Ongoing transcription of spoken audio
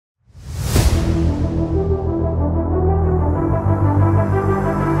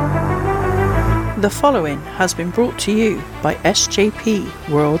The following has been brought to you by SJP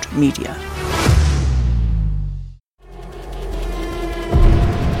World Media.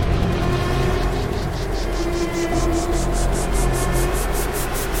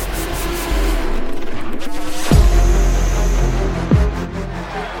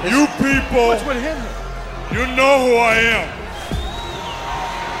 You people, what's with him? You know who I am,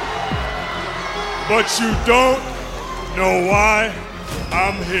 but you don't know why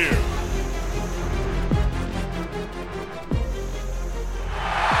I'm here.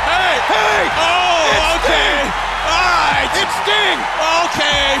 Hey! Oh, It's okay. Sting! All right. It's Sting!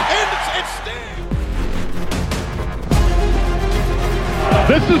 Okay. And it's Sting!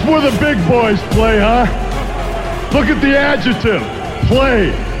 This is where the big boys play, huh? Look at the adjective.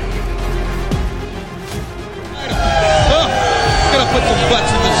 Play. Gonna put some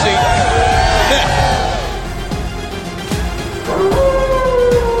butts in the seat.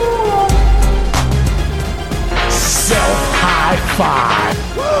 Self-high five.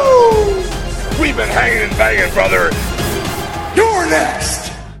 Woo! We've been hanging and banging, brother. You're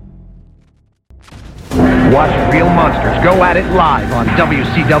next. Watch Real Monsters go at it live on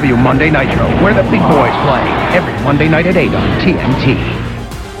WCW Monday Nitro, where the big boys play, every Monday night at 8 on TNT.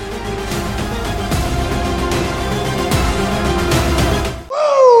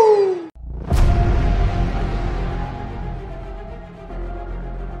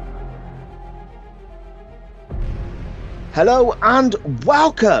 Hello and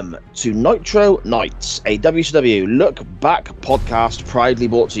welcome to Nitro Nights, a WCW Look Back podcast proudly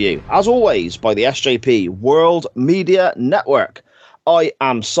brought to you, as always, by the SJP World Media Network. I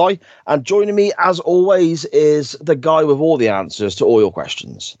am Si, and joining me, as always, is the guy with all the answers to all your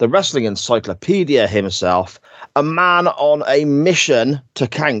questions, the wrestling encyclopedia himself, a man on a mission to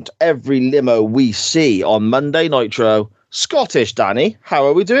count every limo we see on Monday Nitro, Scottish Danny. How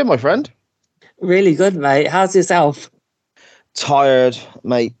are we doing, my friend? Really good, mate. How's yourself? Tired,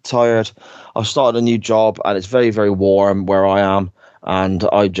 mate, tired. I've started a new job and it's very, very warm where I am. And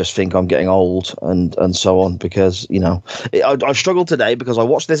I just think I'm getting old and so on because, you know, I struggled today because I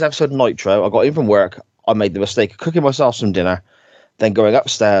watched this episode of Nitro. I got in from work. I made the mistake of cooking myself some dinner, then going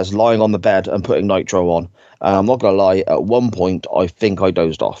upstairs, lying on the bed and putting Nitro on. And I'm not going to lie, at one point, I think I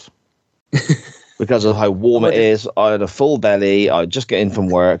dozed off. Because of how warm it is. I had a full belly. I just get in from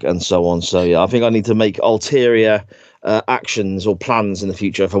work and so on. So, yeah, I think I need to make ulterior actions or plans in the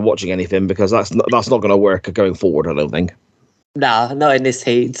future for watching anything because that's not going to work going forward, I don't think. No, not in this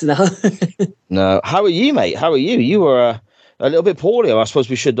heat, no. No. How are you, mate? How are you? You were a little bit poorly. I suppose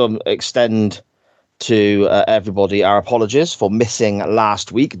we should extend to everybody our apologies for missing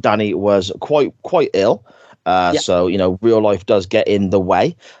last week. Danny was quite ill. So, you know, real life does get in the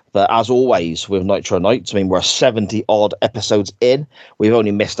way. But as always with Nitro Nights, I mean, we're 70 odd episodes in. We've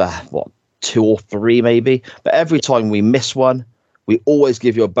only missed 2 or 3 maybe. But every time we miss one, we always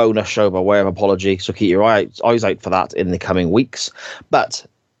give you a bonus show by way of apology. So keep your eyes out for that in the coming weeks. But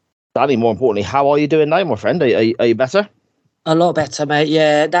Danny, more importantly, how are you doing now, my friend? Are you better? A lot better, mate.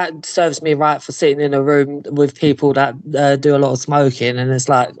 Yeah, that serves me right for sitting in a room with people that do a lot of smoking. And it's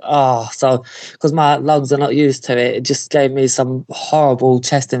like, so because my lungs are not used to it, it just gave me some horrible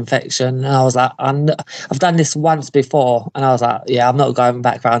chest infection. And I was like, I've done this once before. And I was like, yeah, I'm not going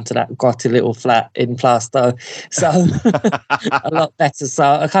back round to that grotty little flat in Plaistow. So a lot better. So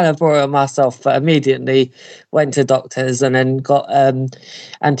I kind of brought it on myself, but immediately went to doctors and then got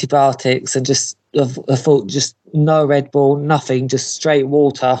antibiotics and just I thought just no Red Bull, nothing, just straight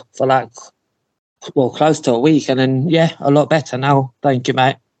water for close to a week. And then, yeah, a lot better now. Thank you,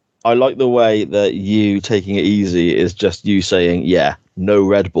 mate. I like the way that you taking it easy is just you saying, yeah, no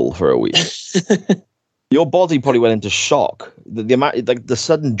Red Bull for a week. Your body probably went into shock. The amount, the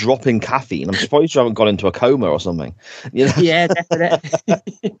sudden drop in caffeine. I'm surprised you haven't gone into a coma or something. You know? Yeah,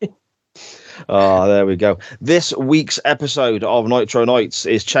 definitely. Oh, there we go. This week's episode of Nitro Nights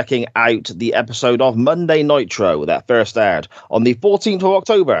is checking out the episode of Monday Nitro that first aired on the 14th of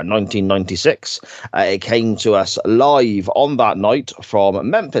October, 1996. It came to us live on that night from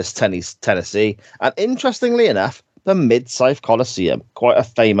Memphis, Tennessee. And interestingly enough, the Mid-South Coliseum, quite a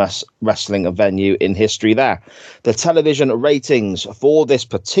famous wrestling venue in history there. The television ratings for this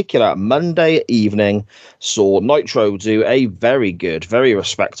particular Monday evening saw Nitro do a very good, very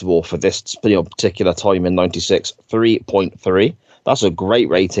respectable for this particular time in 96, 3.3. That's a great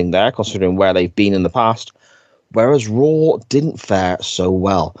rating there, considering where they've been in the past. Whereas Raw didn't fare so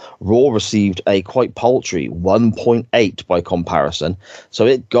well. Raw received a quite paltry 1.8 by comparison, so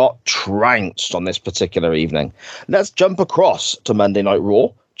it got trounced on this particular evening. Let's jump across to Monday Night Raw,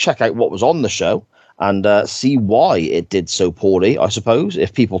 check out what was on the show, and see why it did so poorly, I suppose.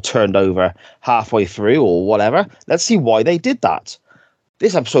 If people turned over halfway through or whatever, let's see why they did that.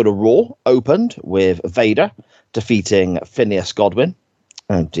 This episode of Raw opened with Vader defeating Phineas Godwin.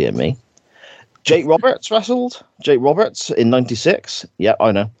 Oh, dear me. Jake Roberts wrestled. Jake Roberts in 96. Yeah,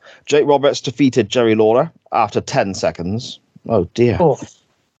 I know. Jake Roberts defeated Jerry Lawler after 10 seconds. Oh, dear. Oh.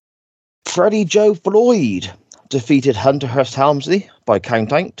 Freddie Joe Floyd defeated Hunter Hearst Helmsley by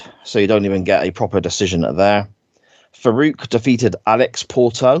count out, so you don't even get a proper decision there. Farouk defeated Alex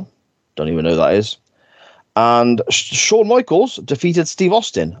Porto. Don't even know who that is. And Shawn Michaels defeated Steve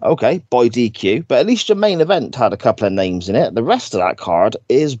Austin. Okay, by DQ. But at least your main event had a couple of names in it. The rest of that card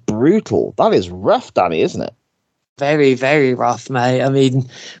is brutal. That is rough, Danny, isn't it? Very, very rough, mate. I mean,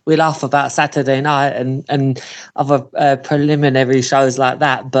 we laugh about Saturday night and other preliminary shows like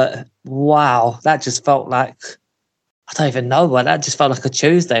that. But wow, that just felt like, I don't even know what, that just felt like a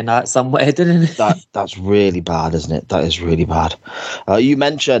Tuesday night somewhere, didn't it? That's really bad, isn't it? That is really bad. You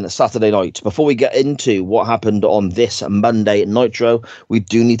mentioned Saturday night. Before we get into what happened on this Monday Nitro, we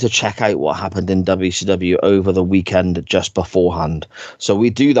do need to check out what happened in WCW over the weekend just beforehand. So we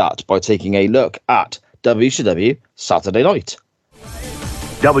do that by taking a look at WCW Saturday night.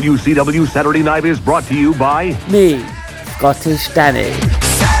 WCW Saturday Night is brought to you by Me, Scottish Danny.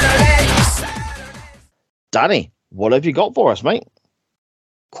 Danny, what have you got for us, mate?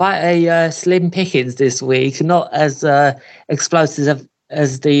 Quite a slim pickings this week, not as explosive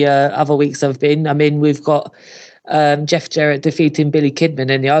as the other weeks have been. I mean, we've got Jeff Jarrett defeating Billy Kidman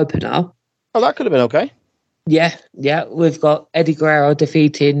in the opener. Oh, that could have been okay. Yeah. We've got Eddie Guerrero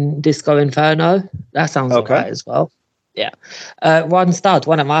defeating Disco Inferno. That sounds okay as well. Yeah. Ron Studd,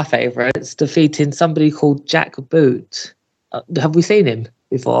 one of my favourites, defeating somebody called Jack Boot. Have we seen him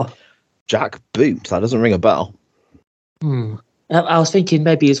before? Jack Boot? That doesn't ring a bell. I was thinking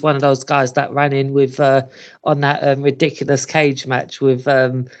maybe he's one of those guys that ran in with on that ridiculous cage match with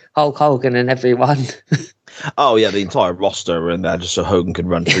Hulk Hogan and everyone. Oh, yeah, the entire roster were in there just so Hogan could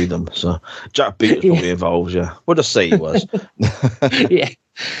run through them. So Jack Boot was probably involved, yeah. We'll just say he was. Yeah.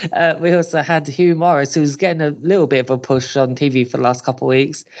 We also had Hugh Morris, who's getting a little bit of a push on TV for the last couple of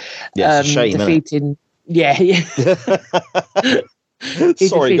weeks. Yeah, it's a shame, defeating, yeah.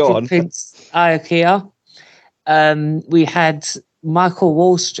 Sorry, go on. Prince Iaukea. We had Michael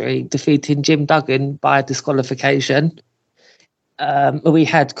Wall Street defeating Jim Duggan by disqualification. We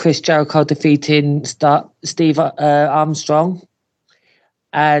had Chris Jericho defeating Steve Armstrong.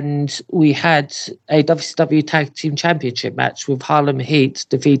 And we had a WCW Tag Team Championship match with Harlem Heat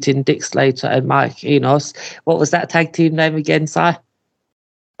defeating Dick Slater and Mike Enos. What was that tag team name again, Si?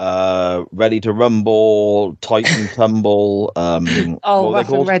 Ready to Rumble, Titan Tumble. Rough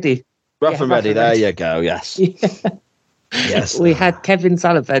and Ready. Rough and Ready, there you go, yes. Yeah. Yes. We had Kevin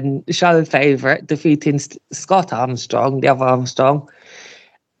Sullivan, show favourite, defeating Scott Armstrong, the other Armstrong.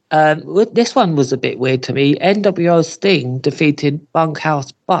 This one was a bit weird to me. NWO Sting defeated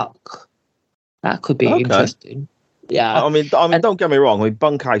Bunkhouse Buck. That could be interesting. Yeah. I mean, don't get me wrong. I mean,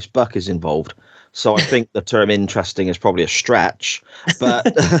 Bunkhouse Buck is involved. So I think the term interesting is probably a stretch. But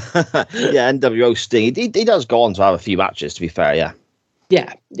yeah, NWO Sting, he does go on to have a few matches, to be fair, yeah.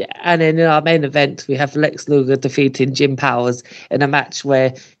 Yeah. And then in our main event, we have Lex Luger defeating Jim Powers in a match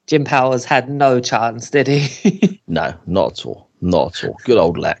where Jim Powers had no chance, did he? No, not at all. Not at all. Good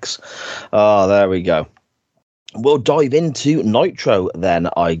old Lex. Oh, there we go. We'll dive into Nitro then,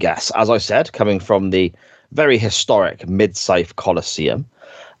 I guess. As I said, coming from the very historic Mid-South Coliseum,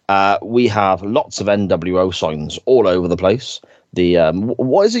 we have lots of NWO signs all over the place. The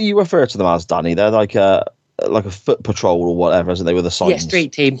what is it you refer to them as, Danny? They're like a foot patrol or whatever, so they were the signs. Yeah,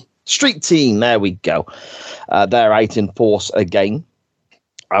 street team. Street team, there we go. They're out in force again.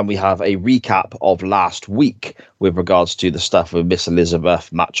 And we have a recap of last week with regards to the stuff with Miss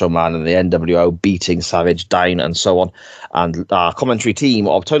Elizabeth, Macho Man, and the NWO beating Savage down and so on. And our commentary team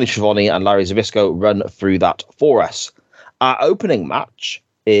of Tony Schiavone and Larry Zbyszko run through that for us. Our opening match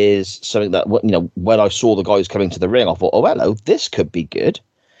is something that, when I saw the guys coming to the ring, I thought, oh, hello, this could be good.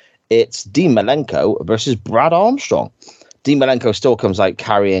 It's Dean Malenko versus Brad Armstrong. Dean Malenko still comes out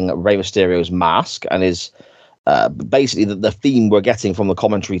carrying Rey Mysterio's mask and is... basically, the theme we're getting from the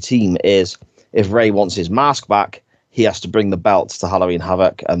commentary team is if Ray wants his mask back, he has to bring the belt to Halloween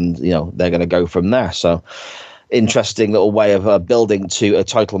Havoc, and they're going to go from there. So, interesting little way of building to a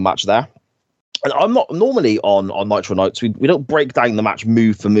title match there. And I'm not normally on Nitro Nights. We don't break down the match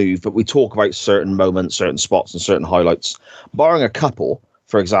move for move, but we talk about certain moments, certain spots, and certain highlights. Barring a couple,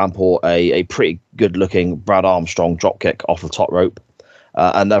 for example, a pretty good looking Brad Armstrong dropkick off the top rope.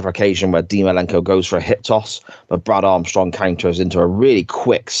 Another occasion where Dean Malenko goes for a hip toss, but Brad Armstrong counters into a really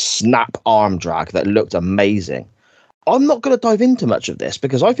quick snap arm drag that looked amazing. I'm not going to dive into much of this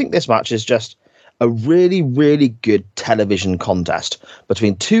because I think this match is just a really, really good television contest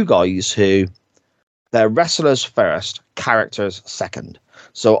between two guys who they're wrestlers first, characters second.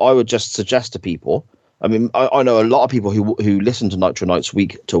 So I would just suggest to people, I mean, I know a lot of people who listen to Nitro Nights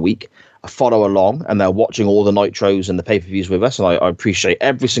week to week, follow along, and they're watching all the Nitros and the pay-per-views with us, and I appreciate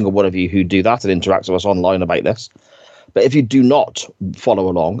every single one of you who do that and interact with us online about this. But if you do not follow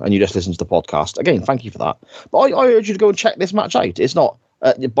along and you just listen to the podcast, again, thank you for that. But I urge you to go and check this match out. It's not,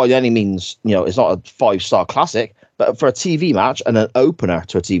 by any means, it's not a 5-star classic, but for a TV match and an opener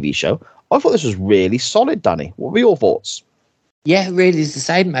to a TV show, I thought this was really solid, Danny. What were your thoughts? Yeah, really is the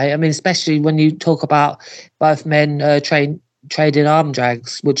same, mate. I mean, especially when you talk about both men trading arm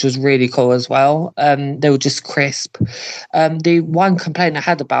drags, which was really cool as well. They were just crisp. The one complaint I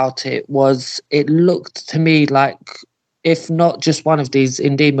had about it was it looked to me like, if not just one of these,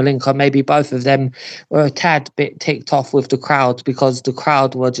 Dean Malenko, maybe both of them were a tad bit ticked off with the crowd because the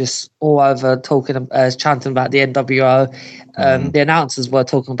crowd were just all over chanting about the NWO. The announcers were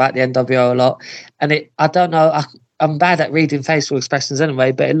talking about the NWO a lot. And I don't know, I'm bad at reading facial expressions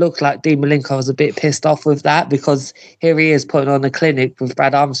anyway, but it looked like Dean Malenko was a bit pissed off with that because here he is putting on a clinic with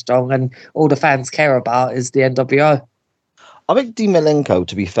Brad Armstrong and all the fans care about is the NWO. I think Dean Malenko,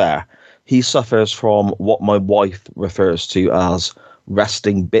 to be fair, he suffers from what my wife refers to as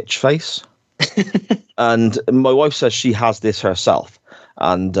resting bitch face. And my wife says she has this herself.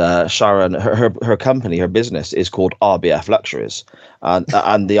 And Sharon, her company, her business is called RBF Luxuries. And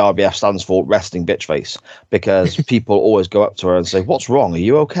the RBF stands for resting bitch face, because people always go up to her and say, "What's wrong? Are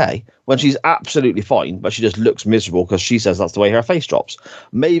you okay?" When she's absolutely fine, but she just looks miserable because she says that's the way her face drops.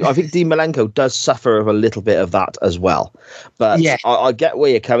 Maybe I think Dean Malenko does suffer of a little bit of that as well. But yeah. I get where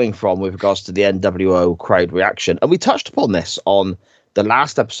you're coming from with regards to the NWO crowd reaction. And we touched upon this on the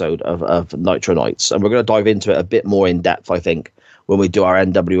last episode of Nitro Nights, and we're going to dive into it a bit more in depth, I think, when we do our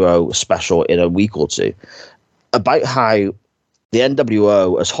NWO special in a week or two, about how the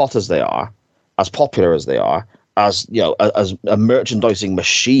NWO, as hot as they are, as popular as they are, as as a merchandising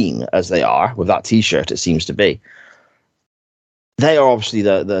machine as they are, with that T-shirt, it seems to be, they are obviously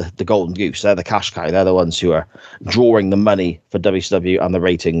the golden goose. They're the cash cow. They're the ones who are drawing the money for WCW and the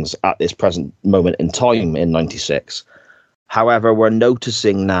ratings at this present moment in time in '96. However, we're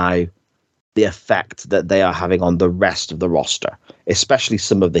noticing now the effect that they are having on the rest of the roster, especially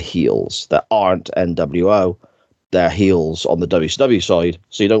some of the heels that aren't NWO. They're heels on the WCW side,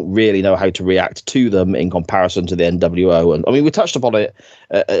 so you don't really know how to react to them in comparison to the NWO. And I mean, we touched upon it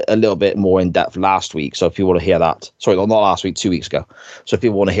a little bit more in depth last week, so if you want to hear that, sorry, not last week, 2 weeks ago. So if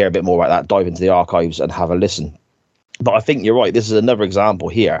people want to hear a bit more about that, dive into the archives and have a listen. But I think you're right. This is another example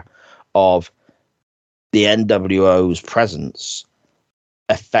here of the NWO's presence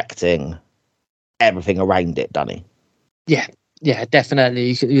affecting everything around it, Danny. Yeah,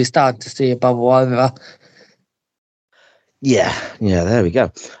 definitely. You're starting to see a bubble over. Yeah, there we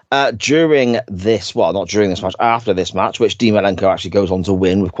go. During this, well, not during this match, after this match, which Dean Malenko actually goes on to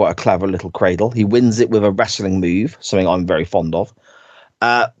win with quite a clever little cradle. He wins it with a wrestling move, something I'm very fond of.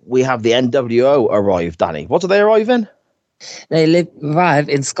 We have the NWO arrive, Danny. What do they arrive in? They arrive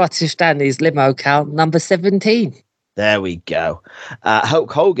in Scottish Danny's limo count number 17. There we go.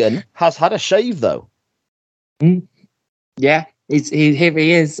 Hulk Hogan has had a shave, though. Yeah, here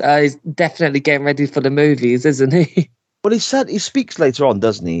he is. He's definitely getting ready for the movies, isn't he? Well, he speaks later on,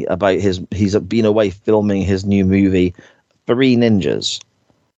 doesn't he, about he's been away filming his new movie, Three Ninjas.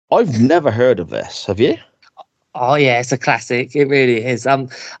 I've never heard of this. Have you? Oh yeah, it's a classic. It really is.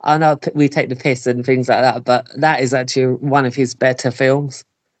 I know we take the piss and things like that, but that is actually one of his better films.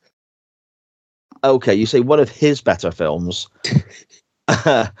 Okay, you say one of his better films.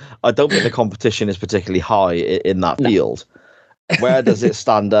 I don't think the competition is particularly high in that field. Where does it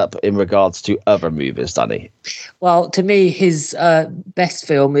stand up in regards to other movies, Danny? Well, to me, his best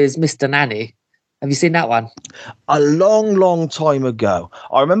film is Mr. Nanny. Have you seen that one? A long, long time ago.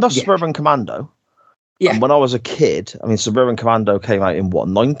 I remember Suburban Commando. Yeah. And when I was a kid, I mean, Suburban Commando came out in what,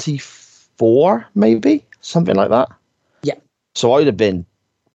 94, maybe? Something like that? Yeah. So I'd have been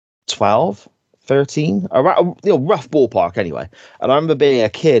 12, 13, around, rough ballpark anyway. And I remember being a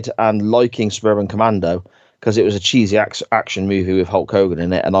kid and liking Suburban Commando because it was a cheesy action movie with Hulk Hogan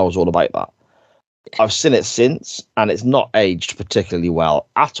in it, and I was all about that. I've seen it since, and it's not aged particularly well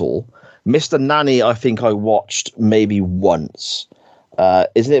at all. Mr. Nanny, I think I watched maybe once.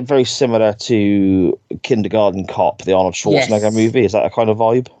 Isn't it very similar to Kindergarten Cop, the Arnold Schwarzenegger movie? Is that a kind of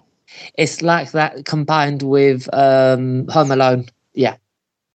vibe? It's like that combined with Home Alone. Yeah.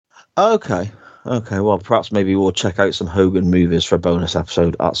 Okay. Well, perhaps maybe we'll check out some Hogan movies for a bonus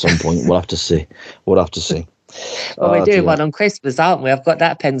episode at some point. We'll have to see. Well, we're doing one on Christmas, aren't we? I've got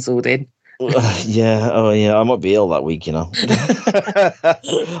that penciled in. Yeah. Oh, yeah. I might be ill that week. I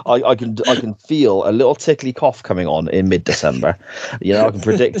can feel a little tickly cough coming on in mid-December. I can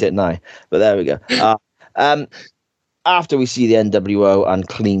predict it now. But there we go. After we see the NWO and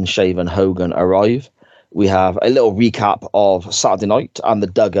clean-shaven Hogan arrive, we have a little recap of Saturday night and the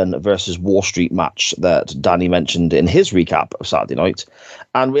Duggan versus Wall Street match that Danny mentioned in his recap of Saturday night.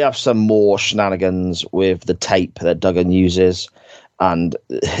 And we have some more shenanigans with the tape that Duggan uses. And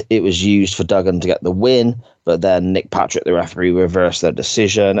it was used for Duggan to get the win, but then Nick Patrick, the referee, reversed their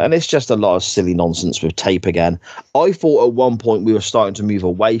decision. And it's just a lot of silly nonsense with tape again. I thought at one point we were starting to move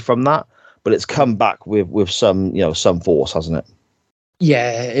away from that, but it's come back with some force, hasn't it?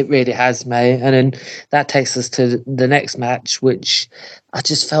 Yeah, it really has, mate. And then that takes us to the next match, which I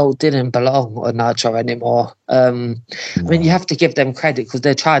just felt didn't belong on Nitro anymore. I mean, you have to give them credit because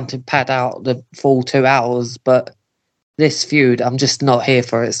they're trying to pad out the full 2 hours, but this feud, I'm just not here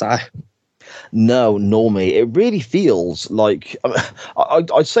for it, Si. No, nor me. It really feels like,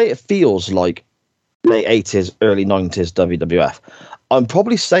 I'd say it feels like late 80s, early 90s WWF. I'm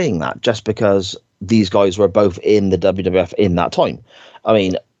probably saying that just because these guys were both in the WWF in that time. I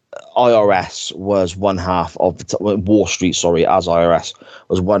mean, IRS was one half of Wall Street, as IRS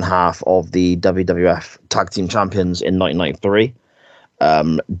was one half of the WWF Tag Team Champions in 1993.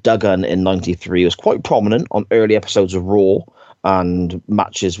 Duggan in 93 was quite prominent on early episodes of Raw and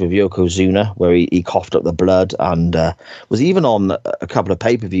matches with Yokozuna where he coughed up the blood and was even on a couple of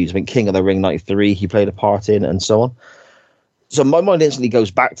pay-per-views. I think King of the Ring 93 he played a part in and so on. So my mind instantly goes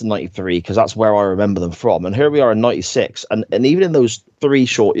back to 93 because that's where I remember them from. And here we are in 96. And even in those 3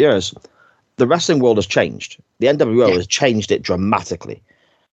 short years, the wrestling world has changed. The NWO has changed it dramatically.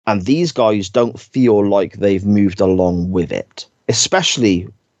 And these guys don't feel like they've moved along with it, especially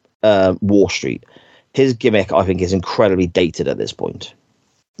Wall Street. His gimmick, I think, is incredibly dated at this point.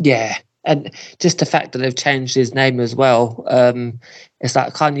 Yeah. And just the fact that they've changed his name as well, it's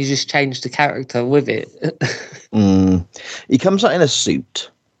like, can't you just change the character with it? He comes out in a suit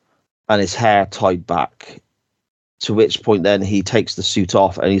and his hair tied back, to which point then he takes the suit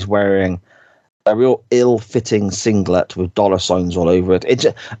off and he's wearing a real ill-fitting singlet with dollar signs all over it.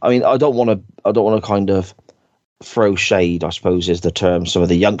 I don't want to kind of throw shade, I suppose is the term some of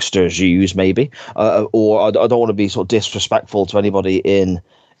the youngsters use, maybe, or I don't want to be sort of disrespectful to anybody in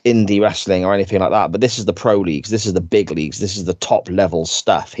indie wrestling or anything like that, but this is the pro leagues, this is the big leagues, this is the top level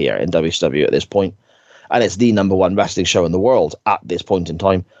stuff here in WCW at this point, and it's the number one wrestling show in the world at this point in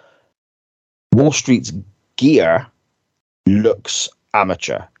time. Wall Street's gear looks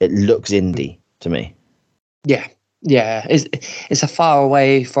amateur, it looks indie to me. Yeah, it's a far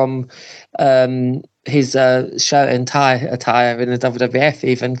away from his shirt and tie attire in the WWF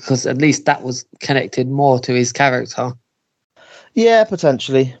even, because at least that was connected more to his character. Yeah,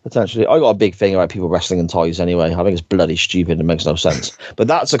 potentially. I got a big thing about people wrestling in ties anyway. I think it's bloody stupid and makes no sense. But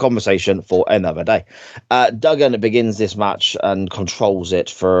that's a conversation for another day. Duggan begins this match and controls it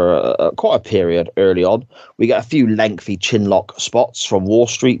for quite a period early on. We get a few lengthy chinlock spots from Wall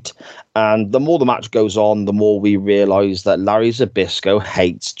Street. And the more the match goes on, the more we realise that Larry Zbyszko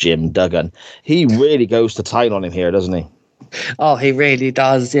hates Jim Duggan. He really goes to town on him here, doesn't he? Oh, he really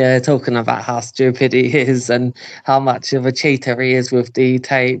does, yeah, talking about how stupid he is and how much of a cheater he is with the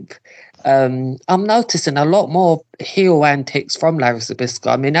tape. I'm noticing a lot more heel antics from Larry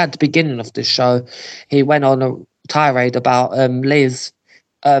Zbyszko. I mean, at the beginning of the show, he went on a tirade about Liz.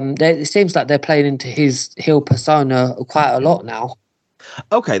 It seems like they're playing into his heel persona quite a lot now.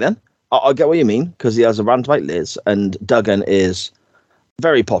 Okay, then. I get what you mean, because he has a rant about Liz, and Duggan is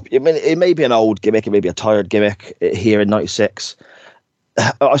very popular. I mean, it may be an old gimmick, it may be a tired gimmick here in 96.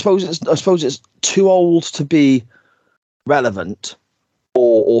 I suppose it's too old to be relevant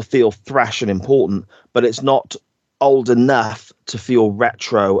or feel fresh and important, but it's not old enough to feel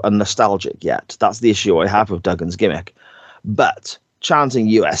retro and nostalgic yet. That's the issue I have with Duggan's gimmick. But chanting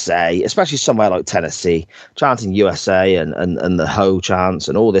USA, especially somewhere like Tennessee, chanting USA and the Ho chants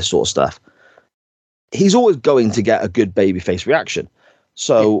and all this sort of stuff, he's always going to get a good babyface reaction.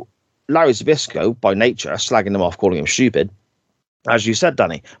 So Larry Zbyszko, by nature, slagging him off, calling him stupid, as you said,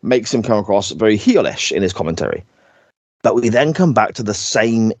 Danny, makes him come across very heelish in his commentary. But we then come back to the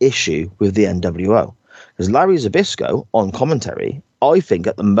same issue with the NWO. Because Larry Zbyszko, on commentary, I think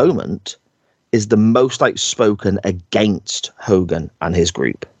at the moment, is the most outspoken against Hogan and his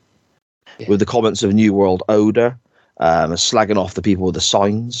group. Yeah. With the comments of New World Order, slagging off the people with the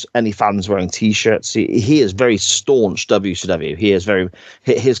signs, any fans wearing T-shirts. He is very staunch WCW. He is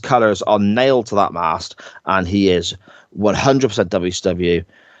his colours are nailed to that mast, and he is 100% WCW,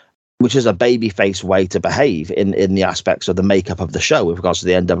 which is a babyface way to behave in the aspects of the makeup of the show with regards to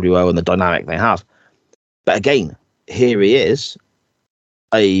the NWO and the dynamic they have. But again, here he is,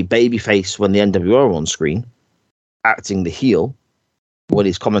 a babyface when the NWO are on screen, acting the heel when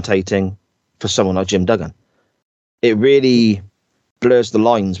he's commentating for someone like Jim Duggan. It really blurs the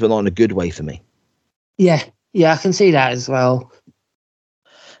lines, but not in a good way for me. Yeah, I can see that as well.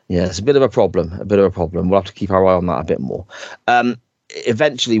 Yeah, it's a bit of a problem. We'll have to keep our eye on that a bit more.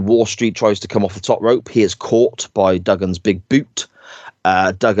 Eventually, War Street tries to come off the top rope. He is caught by Duggan's big boot.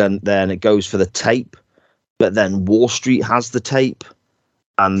 Duggan then goes for the tape, but then War Street has the tape,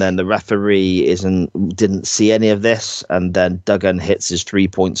 and then the referee didn't see any of this, and then Duggan hits his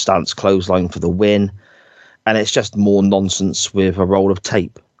 3-point stance clothesline for the win, and it's just more nonsense with a roll of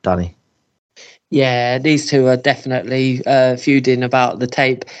tape, Danny. Yeah, these two are definitely feuding about the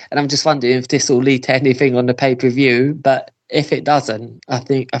tape, and I'm just wondering if this will lead to anything on the pay-per-view, but if it doesn't, I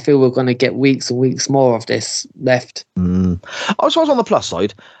feel we're going to get weeks and weeks more of this left. I suppose on the plus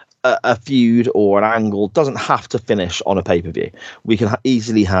side, a feud or an angle doesn't have to finish on a pay-per-view. We can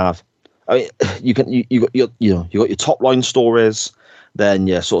easily have. I mean, you got your top line stories, then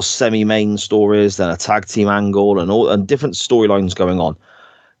your sort of semi-main stories, then a tag team angle, and different storylines going on.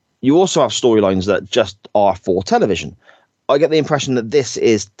 You also have storylines that just are for television. I get the impression that this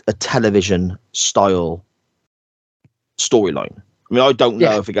is a television style storyline. I mean, I don't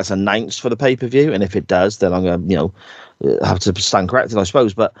know if it gets announced for the pay-per-view, and if it does, then I'm going to, have to stand corrected, I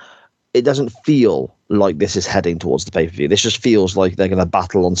suppose. But it doesn't feel like this is heading towards the pay-per-view. This just feels like they're going to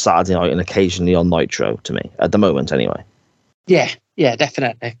battle on Saturday night and occasionally on Nitro, to me, at the moment, anyway. Yeah,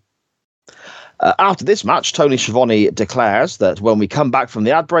 definitely. After this match, Tony Schiavone declares that when we come back from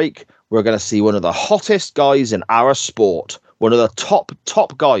the ad break, we're going to see one of the hottest guys in our sport, one of the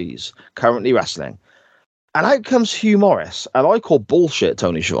top guys currently wrestling. And out comes Hugh Morris, and I call bullshit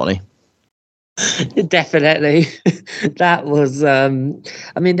Tony Schiavone. Definitely. That was, I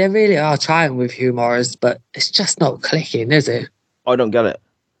mean, they really are trying with Hugh Morris, but it's just not clicking, is it? I don't get it.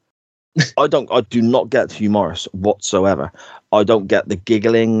 I do not get Hugh Morris whatsoever. I don't get the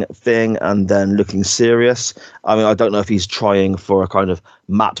giggling thing and then looking serious. I mean, I don't know if he's trying for a kind of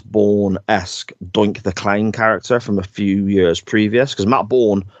Matt Bourne-esque Doink the Clown character from a few years previous, because Matt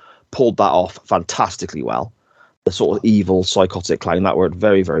Bourne pulled that off fantastically well. The sort of evil, psychotic clown, that worked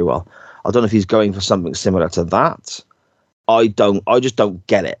very, very well. I don't know if he's going for something similar to that. I just don't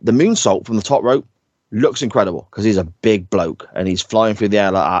get it. The moonsault from the top rope looks incredible because he's a big bloke and he's flying through the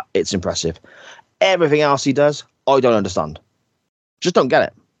air like that. It's impressive. Everything else he does, I don't understand. Just don't get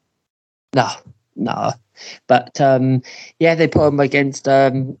it. No. But they put him against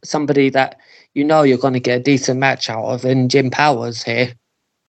somebody that you're going to get a decent match out of, and Jim Powers here.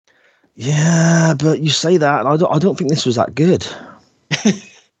 Yeah, but you say that, and I don't think this was that good.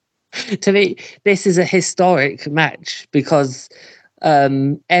 To me, this is a historic match because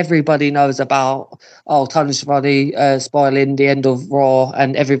everybody knows about Tony Schiavone spoiling the end of Raw,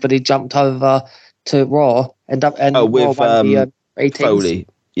 and everybody jumped over to Raw and with Raw won the Foley,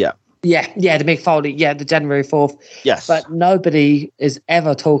 yeah, the Mick Foley, the January 4th. Yes, but nobody is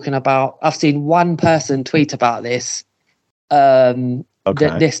ever talking about. I've seen one person tweet about this.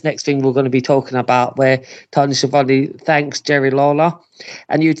 This next thing we're going to be talking about, where Tony Schiavone thanks Jerry Lawler,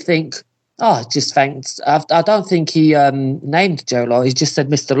 and you'd think, just thanks. I don't think he named Jerry Lawler. He just said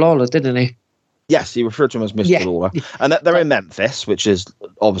Mr. Lawler, didn't he? Yes, he referred to him as Mr. Lawler, and they're in Memphis, which is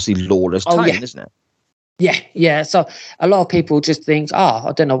obviously Lawler's town, isn't it? Yeah. So a lot of people just think,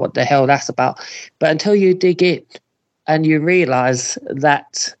 I don't know what the hell that's about, but until you dig in and you realise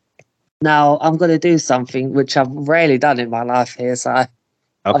that. Now, I'm going to do something which I've rarely done in my life here. So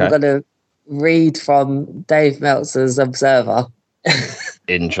I'm going to read from Dave Meltzer's Observer.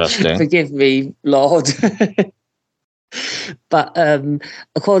 Interesting. Forgive me, Lord. But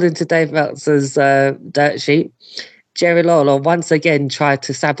according to Dave Meltzer's dirt sheet, Jerry Lawler once again tried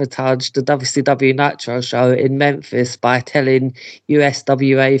to sabotage the WCW Nitro show in Memphis by telling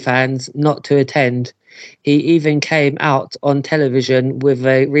USWA fans not to attend. He even came out on television with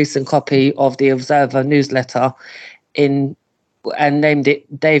a recent copy of the Observer newsletter and named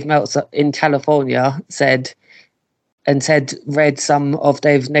it Dave Meltzer in California, read some of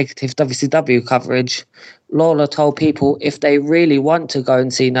Dave's negative WCW coverage. Lawler told people if they really want to go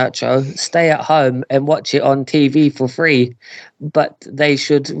and see Nitro, stay at home and watch it on TV for free, but they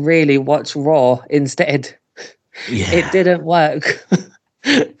should really watch Raw instead. Yeah. It didn't work.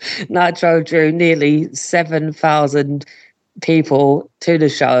 Nitro drew nearly 7,000 people to the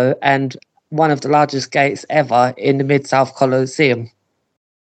show and one of the largest gates ever in the Mid-South Coliseum.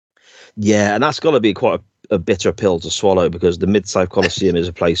 Yeah, and that's got to be quite a bitter pill to swallow, because the Mid-South Coliseum is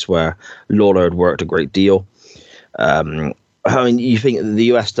a place where Lawler had worked a great deal. I mean, you think the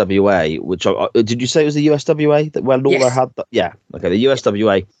USWA, which did you say it was the USWA that where Lawler had that? Yeah, okay. The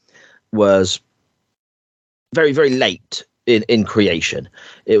USWA was very, very late in creation.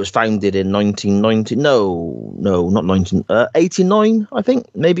 It was founded in 1990. No, not 89. I think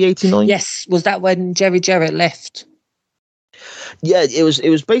maybe 89. Yes, was that when Jerry Jarrett left? Yeah, it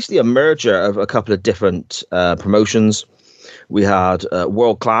was basically a merger of a couple of different promotions. We had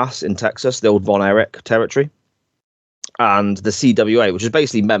World Class in Texas, the old Von Erich territory, and the CWA, which is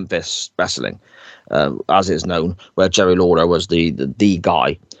basically Memphis Wrestling, as it's known, where Jerry Lawler was the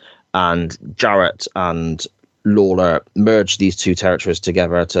guy, and Jarrett and Lawler merged these two territories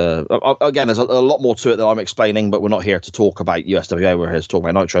together to, again, there's a lot more to it that I'm explaining, but we're not here to talk about USWA, we're here to talk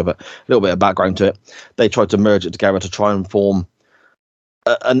about Nitro, but a little bit of background to it. They tried to merge it together to try and form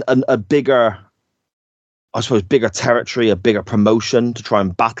a bigger, I suppose, bigger territory, a bigger promotion to try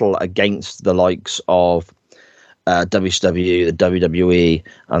and battle against the likes of WCW, the WWE,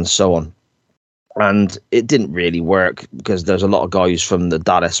 and so on. And it didn't really work, because there's a lot of guys from the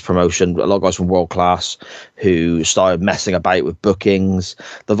Dallas promotion, a lot of guys from World Class who started messing about with bookings.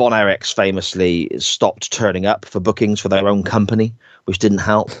 The Von Erichs famously stopped turning up for bookings for their own company, which didn't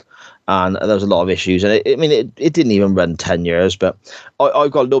help. And there was a lot of issues. And it didn't even run 10 years, but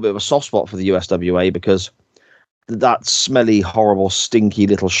I've got a little bit of a soft spot for the USWA, because that smelly, horrible, stinky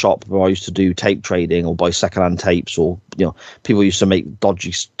little shop where I used to do tape trading or buy secondhand tapes, or people used to make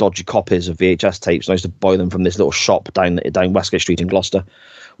dodgy copies of VHS tapes, and I used to buy them from this little shop down Westgate Street in Gloucester.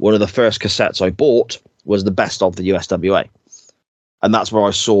 One of the first cassettes I bought was the best of the USWA, and that's where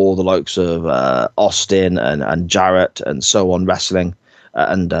I saw the likes of Austin and Jarrett and so on wrestling,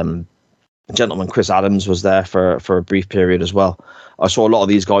 and gentleman Chris Adams was there for a brief period as well. I saw a lot of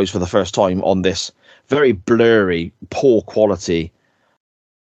these guys for the first time on this very blurry, poor quality,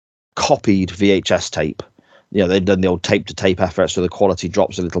 copied VHS tape. They've done the old tape to tape effort, so the quality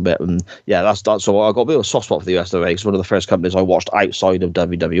drops a little bit. And yeah, that's so I got a bit of a soft spot for the USWA. It's one of the first companies I watched outside of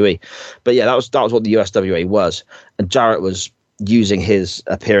WWE. But yeah, that was what the USWA was. And Jarrett was using his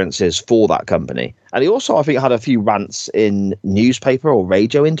appearances for that company. And he also, I think, had a few rants in newspaper or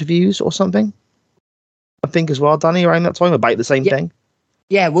radio interviews or something, I think, as well, Danny, around that time, about the same thing.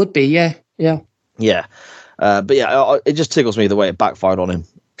 Yeah, it would be. Yeah. But yeah, it just tickles me the way it backfired on him,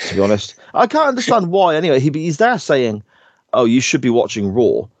 to be honest. I can't understand why. Anyway, he's there saying, oh, you should be watching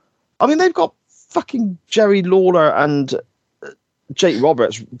Raw. I mean, they've got fucking Jerry Lawler and Jake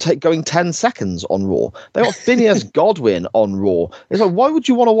Roberts going 10 seconds on Raw. They got Phineas Godwin on Raw. It's like, why would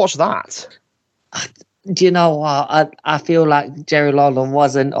you want to watch that? Do you know what? I feel like Jerry Lawler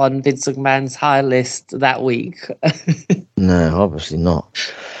wasn't on Vince McMahon's high list that week. No, obviously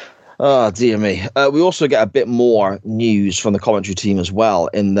not. Oh, dear me. We also get a bit more news from the commentary team as well,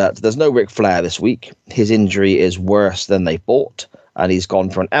 in that there's no Ric Flair this week. His injury is worse than they thought, and he's gone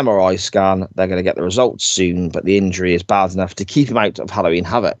for an MRI scan. They're going to get the results soon, but the injury is bad enough to keep him out of Halloween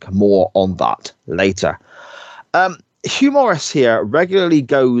Havoc. More on that later. Hugh Morris here regularly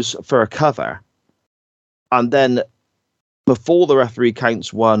goes for a cover, and then before the referee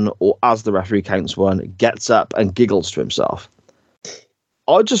counts one, or as the referee counts one, gets up and giggles to himself.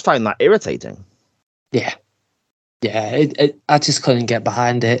 I just found that irritating. Yeah. I just couldn't get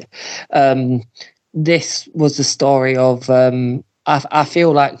behind it. This was the story of. I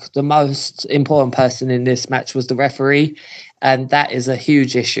feel like the most important person in this match was the referee, and that is a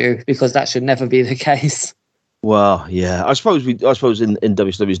huge issue, because that should never be the case. Well, yeah, I suppose in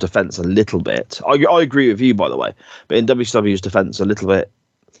WCW's defense a little bit. I agree with you, by the way, but in WCW's defense a little bit,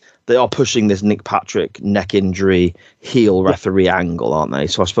 they are pushing this Nick Patrick neck injury heel referee angle, aren't they?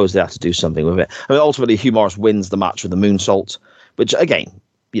 So I suppose they have to do something with it. I mean, ultimately, Hugh Morris wins the match with the moonsault, which, again,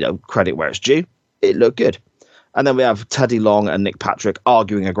 credit where it's due. It looked good. And then we have Teddy Long and Nick Patrick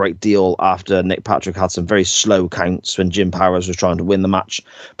arguing a great deal after Nick Patrick had some very slow counts when Jim Powers was trying to win the match,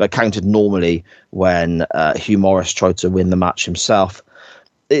 but counted normally when Hugh Morris tried to win the match himself.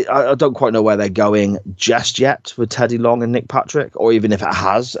 I don't quite know where they're going just yet with Teddy Long and Nick Patrick, or even if it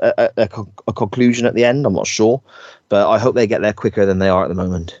has a conclusion at the end. I'm not sure, but I hope they get there quicker than they are at the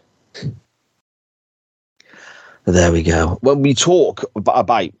moment. There we go. When we talk about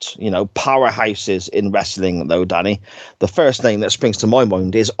powerhouses in wrestling, though, Danny, the first name that springs to my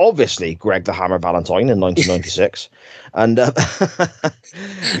mind is obviously Greg the Hammer Valentine in 1996. And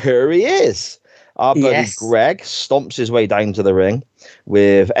here he is. Our buddy Yes. Greg stomps his way down to the ring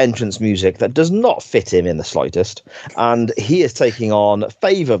with entrance music that does not fit him in the slightest. And he is taking on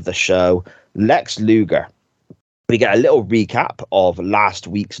fave of the show, Lex Luger. We get a little recap of last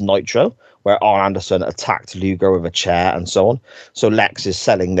week's Nitro, where Arn Anderson attacked Luger with a chair and so on. So Lex is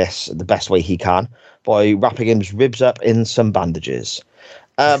selling this the best way he can by wrapping his ribs up in some bandages.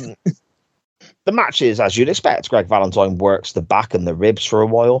 The match is, as you'd expect, Greg Valentine works the back and the ribs for a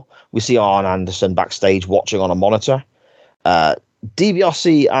while. We see Arn Anderson backstage watching on a monitor.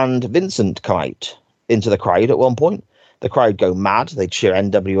 DiBiase and Vincent come out into the crowd at one point. The crowd go mad. They cheer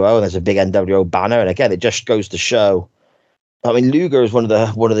NWO, and there's a big NWO banner. And again, it just goes to show. I mean, Luger is one of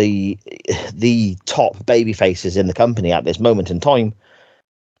the top baby faces in the company at this moment in time.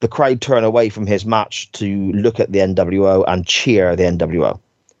 The crowd turn away from his match to look at the NWO and cheer the NWO.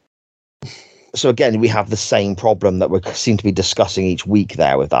 So again, we have the same problem that we seem to be discussing each week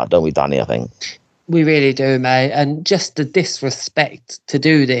there with that, don't we, Danny? I think we really do, mate. And just the disrespect to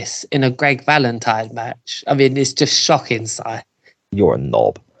do this in a Greg Valentine match. I mean, it's just shocking, Si. You're a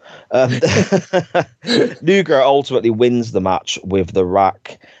knob. Luger ultimately wins the match with the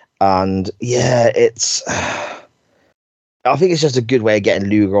rack, and yeah, it's. I think it's just a good way of getting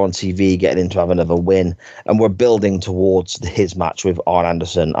Luger on TV, getting him to have another win, and we're building towards his match with Arn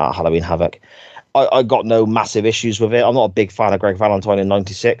Anderson at Halloween Havoc. I got no massive issues with it. I'm not a big fan of Greg Valentine in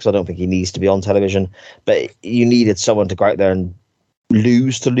 '96. I don't think he needs to be on television, but you needed someone to go out there and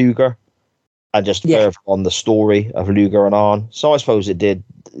lose to Luger and just further on the story of Luger and Arn. So I suppose it did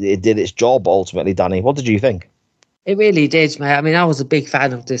its job ultimately. Danny, what did you think? It really did, mate. I mean, I was a big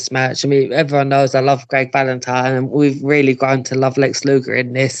fan of this match. I mean, everyone knows I love Greg Valentine, and we've really grown to love Lex Luger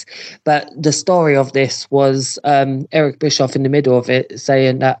in this. But the story of this was Eric Bischoff in the middle of it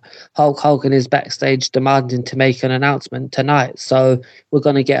saying that Hulk Hogan is backstage demanding to make an announcement tonight. So we're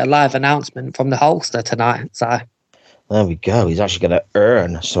going to get a live announcement from the Hulkster tonight. So there we go. He's actually going to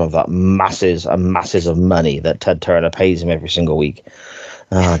earn some of that masses and masses of money that Ted Turner pays him every single week.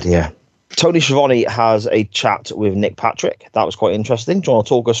 Oh, dear. Tony Schiavone has a chat with Nick Patrick. That was quite interesting. Do you want to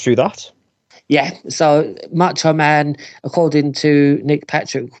talk us through that? Yeah. So Macho Man, according to Nick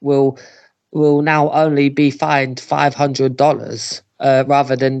Patrick, will now only be fined $500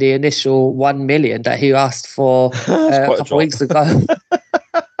 rather than the initial $1 million that he asked for a couple of weeks ago.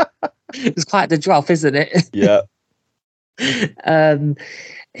 It's quite the drop, isn't it? Yeah.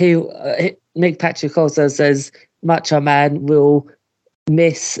 Nick Patrick also says Macho Man will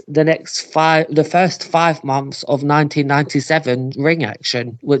miss the first 5 months of 1997 ring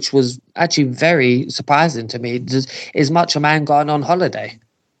action, which was actually very surprising to me. Is Macho Man going on holiday?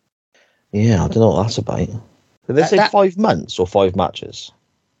 Yeah, I don't know what that's about. Did they say 5 months or 5 matches?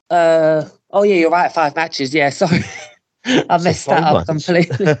 Oh yeah, you're right, 5 matches. Yeah, sorry. I messed that up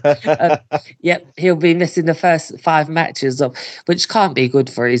completely. Yep, he'll be missing the first 5 matches, which can't be good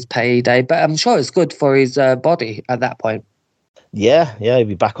for his payday, but I'm sure it's good for his body at that point. Yeah, he'll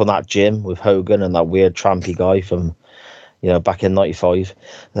be back on that gym with Hogan and that weird trampy guy from, back in '95.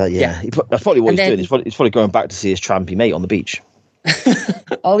 That's probably what he's doing. He's probably going back to see his trampy mate on the beach.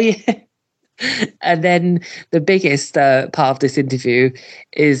 Oh yeah. And then the biggest part of this interview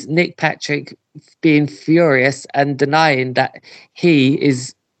is Nick Patrick being furious and denying that he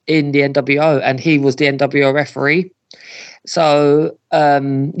is in the NWO and he was the NWO referee. So,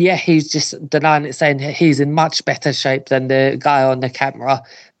 he's just denying it, saying he's in much better shape than the guy on the camera.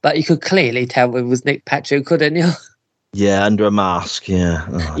 But you could clearly tell it was Nick Patrick, couldn't you? Yeah, under a mask, yeah.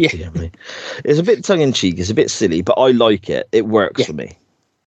 Oh, yeah. Dear me. It's a bit tongue-in-cheek, it's a bit silly, but I like it. It works for me.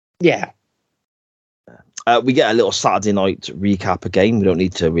 Yeah. We get a little Saturday night recap again. We don't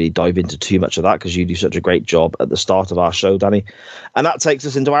need to really dive into too much of that because you do such a great job at the start of our show, Danny. And that takes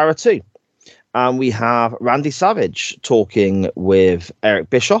us into hour 2. And we have Randy Savage talking with Eric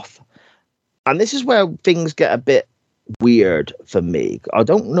Bischoff. And this is where things get a bit weird for me. I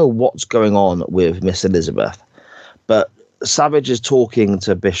don't know what's going on with Miss Elizabeth, but Savage is talking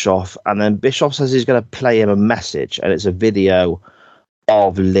to Bischoff, and then Bischoff says he's going to play him a message, and it's a video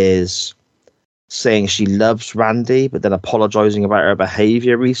of Liz saying she loves Randy, but then apologizing about her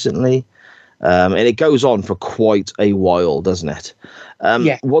behavior recently. And it goes on for quite a while, doesn't it?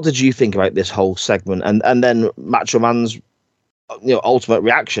 What did you think about this whole segment? And then Macho Man's ultimate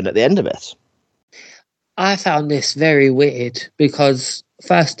reaction at the end of it? I found this very weird because,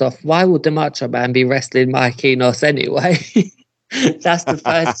 first off, why would the Macho Man be wrestling Mike Enos anyway? That's the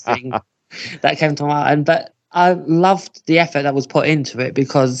first thing that came to mind. But I loved the effort that was put into it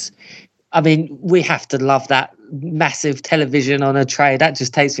because, I mean, we have to love that massive television on a tray. That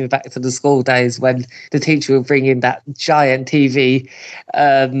just takes me back to the school days when the teacher would bring in that giant TV.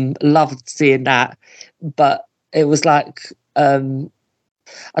 Loved seeing that. But it was like, I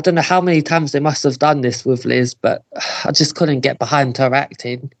don't know how many times they must have done this with Liz, but I just couldn't get behind her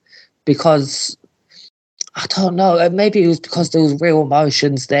acting because, I don't know, maybe it was because there was real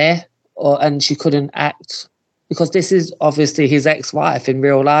emotions there and she couldn't act. Because this is obviously his ex-wife in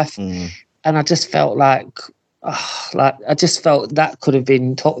real life. And I just felt like I just felt that could have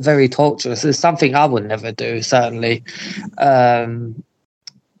been very torturous. It's something I would never do, certainly.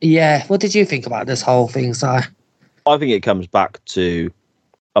 Yeah, what did you think about this whole thing, Si? I think it comes back to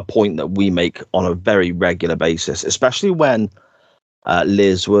a point that we make on a very regular basis, especially when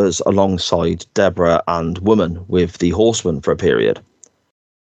Liz was alongside Deborah and Woman with the Horsemen for a period.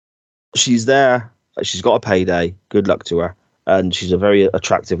 She's there. She's got a payday. Good luck to her. And she's a very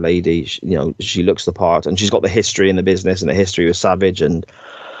attractive lady. She looks the part, and she's got the history in the business and the history with Savage and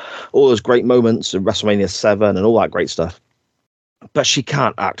all those great moments of WrestleMania 7 and all that great stuff. But she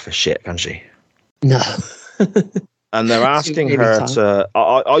can't act for shit, can she? No. And they're asking her to.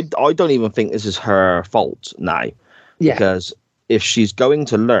 I don't even think this is her fault now. Yeah. Because if she's going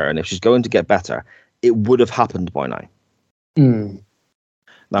to learn, if she's going to get better, it would have happened by now.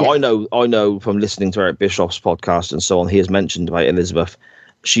 Now, yeah. I know from listening to Eric Bischoff's podcast and so on, he has mentioned about Elizabeth.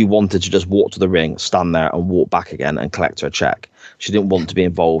 She wanted to just walk to the ring, stand there and walk back again and collect her check. She didn't want to be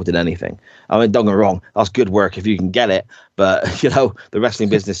involved in anything. I mean, don't get me wrong, that's good work if you can get it. But, the wrestling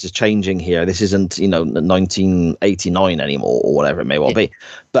business is changing here. This isn't, 1989 anymore or whatever it may well be.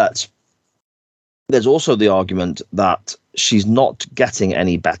 But there's also the argument that she's not getting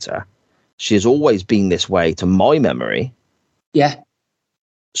any better. She has always been this way to my memory. Yeah.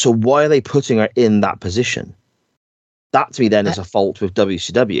 So why are they putting her in that position? That to me then is a fault with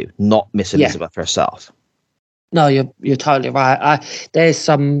WCW, not Miss Elizabeth herself. No, you're totally right. There's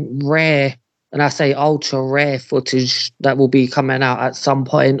some rare, and I say ultra rare footage that will be coming out at some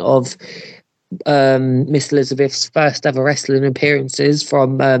point of Miss Elizabeth's first ever wrestling appearances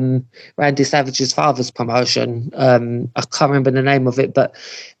from Randy Savage's father's promotion. I can't remember the name of it, but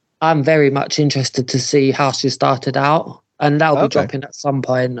I'm very much interested to see how she started out. And that'll be dropping at some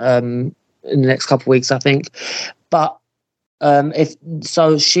point in the next couple of weeks, I think. But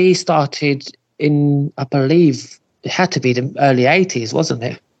she started in, I believe, it had to be the early 80s, wasn't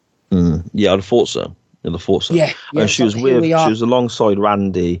it? Yeah, I'd have thought so. Yeah. And she was alongside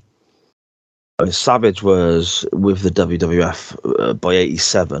Randy. Savage was with the WWF by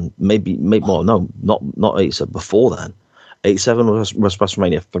 87. Maybe more. No, not 87. Before then, 87 was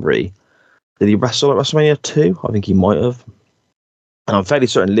WrestleMania 3. Did he wrestle at WrestleMania 2? I think he might have. And I'm fairly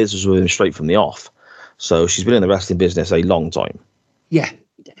certain Liz was with him straight from the off. So she's been in the wrestling business a long time. Yeah.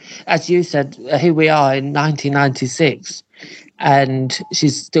 As you said, here we are in 1996. And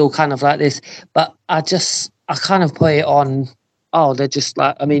she's still kind of like this. But I kind of put it on, they're just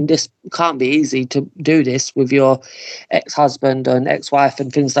like, I mean, this can't be easy to do this with your ex-husband and ex-wife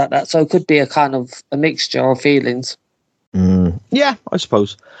and things like that. So it could be a kind of a mixture of feelings. Yeah, I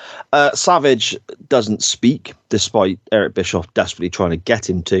suppose. Savage doesn't speak, despite Eric Bischoff desperately trying to get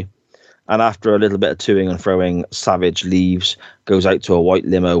him to. And after a little bit of toing and throwing, Savage leaves, goes out to a white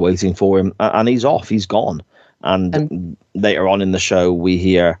limo waiting for him, and he's off. He's gone. And later on in the show, we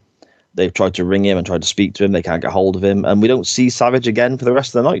hear they've tried to ring him and tried to speak to him. They can't get hold of him. And we don't see Savage again for the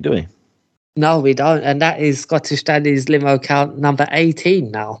rest of the night, do we? No, we don't. And that is Scottish Danny's limo count number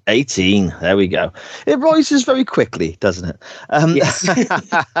 18 now. 18. There we go. It rises very quickly, doesn't it? Yes.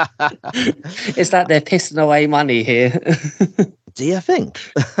 It's like they're pissing away money here. Do you think?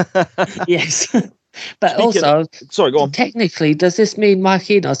 Yes. But also, sorry, go on. Technically, does this mean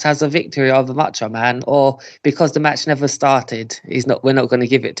Mike Enos has a victory over Macho Man, or because the match never started, we're not going to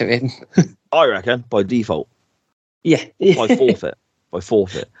give it to him? I reckon by default. Yeah. By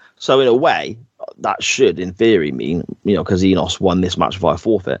forfeit. So in a way, that should, in theory, mean, because Enos won this match via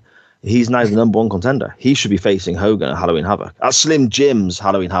forfeit, he's now the number one contender. He should be facing Hogan at Halloween Havoc. At Slim Jim's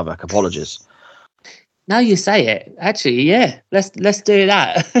Halloween Havoc. Apologies. Now you say it. Actually, yeah. Let's do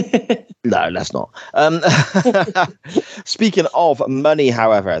that. No, let's not. Speaking of money,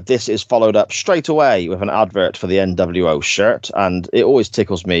 however, this is followed up straight away with an advert for the NWO shirt. And it always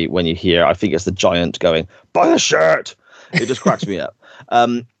tickles me when you hear, I think it's the Giant going, "Buy the shirt." It just cracks me up.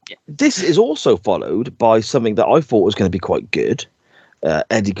 This is also followed by something that I thought was going to be quite good.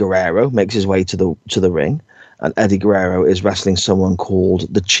 Eddie Guerrero makes his way to the ring, and Eddie Guerrero is wrestling someone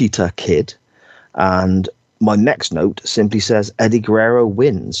called the Cheetah Kid. And my next note simply says Eddie Guerrero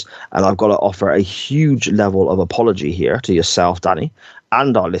wins. And I've got to offer a huge level of apology here to yourself, Danny,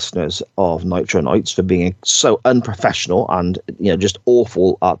 and our listeners of Nitro Nights for being so unprofessional and just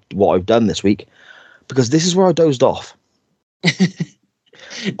awful at what I've done this week, because this is where I dozed off.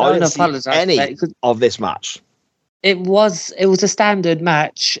 I didn't see any of this match. It was a standard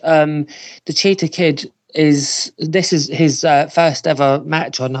match. The Cheetah Kid this is his first ever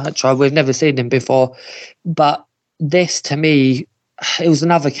match on Nitro. We've never seen him before, but this, to me, it was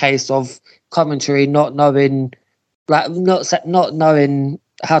another case of commentary not knowing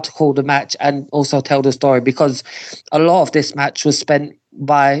how to call the match and also tell the story, because a lot of this match was spent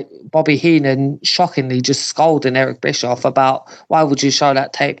by Bobby Heenan shockingly just scolding Eric Bischoff about why would you show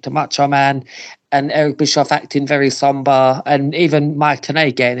that tape to Macho Man, and Eric Bischoff acting very somber, and even Mike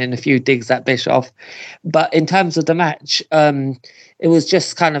Tenay getting in a few digs at Bischoff. But in terms of the match, it was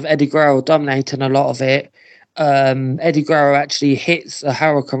just kind of Eddie Guerrero dominating a lot of it. Eddie Guerrero actually hits a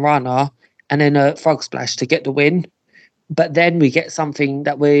Hurricane Runner and then a Frog Splash to get the win. But then we get something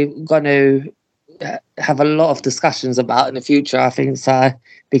that we're going to have a lot of discussions about in the future, I think, so,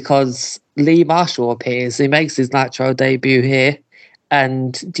 because Lee Marshall appears. He makes his Nitro debut here.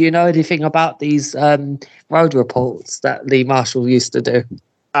 And do you know anything about these road reports that Lee Marshall used to do?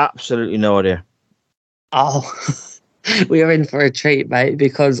 Absolutely no idea. Oh, we are in for a treat, mate,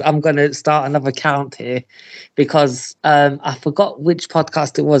 because I'm going to start another count here, because I forgot which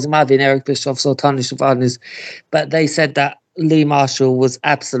podcast it was. It might have been Eric Bischoff's or Tony Schiavone's, but they said that Lee Marshall was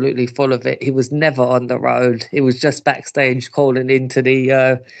absolutely full of it. He was never on the road. He was just backstage calling into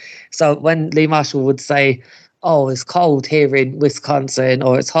the... So when Lee Marshall would say, oh, it's cold here in Wisconsin,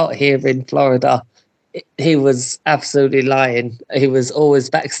 or it's hot here in Florida, he was absolutely lying. He was always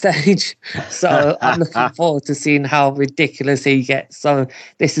backstage. So I'm looking forward to seeing how ridiculous he gets. So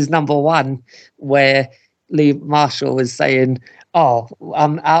this is number one, where Lee Marshall is saying, oh,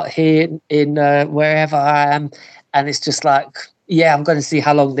 I'm out here in wherever I am. And it's just like, yeah, I'm going to see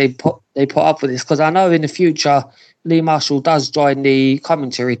how long they put up with this. Because I know in the future, Lee Marshall does join the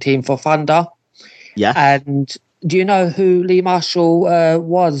commentary team for Thunder. Yeah. And do you know who Lee Marshall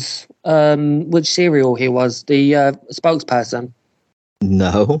was? Which serial he was? The spokesperson?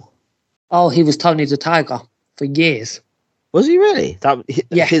 No. Oh, he was Tony the Tiger for years. Was he really?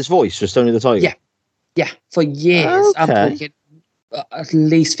 His voice was Tony the Tiger? Yeah, for years. Okay. I'm talking at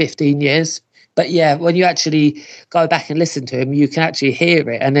least 15 years. But yeah, when you actually go back and listen to him, you can actually hear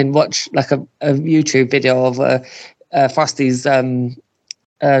it, and then watch like a YouTube video of Frosty's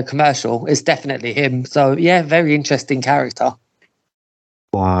commercial. It's definitely him. So yeah, very interesting character.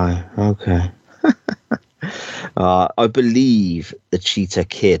 Why? Okay. I believe the Cheetah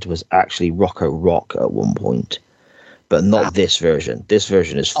Kid was actually Rocco Rock at one point, but not this version. This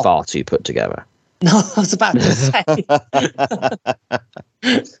version is far too put together. No, I was about to say.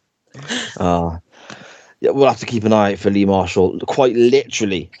 Yeah, we'll have to keep an eye out for Lee Marshall, quite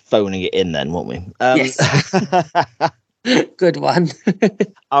literally phoning it in then, won't we? Yes. Good one.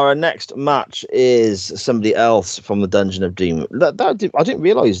 Our next match is somebody else from the Dungeon of Doom. I didn't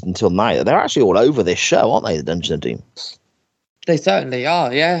realise until now that they're actually all over this show, aren't they, the Dungeon of Doom? They certainly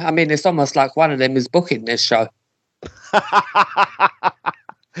are, yeah. I mean, it's almost like one of them is booking this show.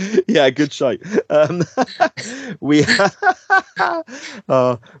 Yeah, good shot. We have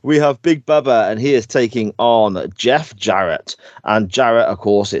Big Bubba, and he is taking on Jeff Jarrett. And Jarrett, of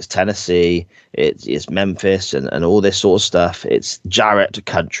course, it's Tennessee, it's Memphis, and all this sort of stuff. It's Jarrett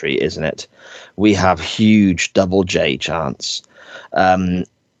country, isn't it? We have huge Double J chants.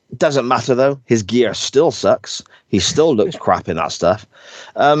 Doesn't matter though. His gear still sucks. He still looks crap in that stuff.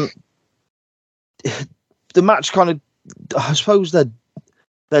 The match kind of, I suppose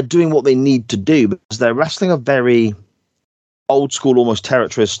they're doing what they need to do, because they're wrestling a very old school, almost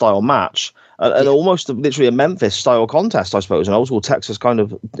territory style match, and almost literally a Memphis style contest, I suppose, an old school Texas kind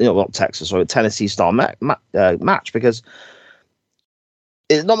of, not Texas, or Tennessee style match, because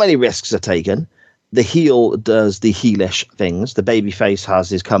not many risks are taken. The heel does the heelish things. The babyface has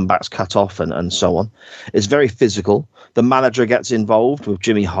his comebacks cut off and so on. It's very physical. The manager gets involved with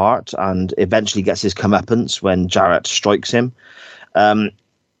Jimmy Hart and eventually gets his comeuppance when Jarrett strikes him.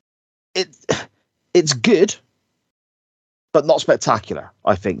 It's good, but not spectacular,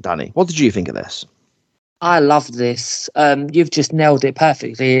 I think, Danny. What did you think of this? I love this. You've just nailed it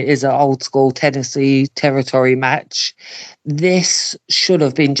perfectly. It is an old school Tennessee territory match. This should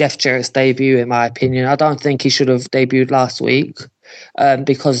have been Jeff Jarrett's debut, in my opinion. I don't think he should have debuted last week,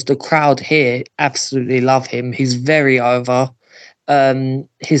 because the crowd here absolutely love him. He's very over.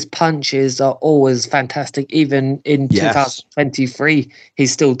 His punches are always fantastic. Even in 2023,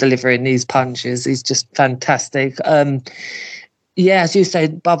 he's still delivering these punches. He's just fantastic. yeah, as you say,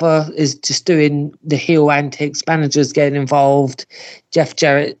 Bubba is just doing the heel antics. Managers getting involved. Jeff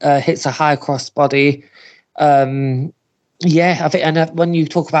Jarrett hits a high crossbody. I think, and when you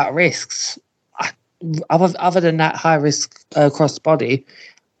talk about risks, other than that high risk crossbody,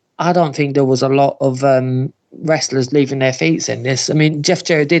 I don't think there was a lot of wrestlers leaving their feet in this. I mean, Jeff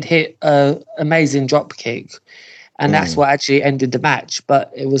Jarrett did hit an amazing drop kick, and that's what actually ended the match.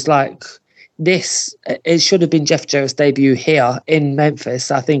 But it was like this, it should have been Jeff Jarrett's debut here in Memphis.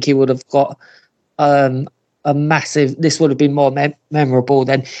 I think he would have got a massive, this would have been more memorable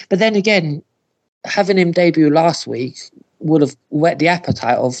then. But then again, having him debut last week would have whet the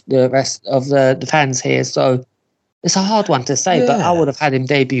appetite of the rest of the fans here. So it's a hard one to say, but I would have had him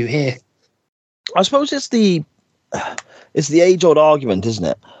debut here. I suppose it's the age-old argument, isn't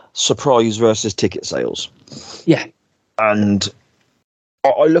it? Surprise versus ticket sales. Yeah. And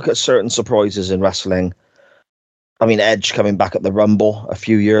I look at certain surprises in wrestling. I mean, Edge coming back at the Rumble a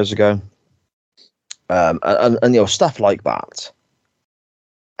few years ago. And stuff like that.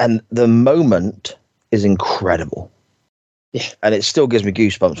 And the moment is incredible. Yeah. And it still gives me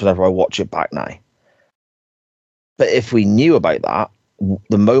goosebumps whenever I watch it back now. But if we knew about that,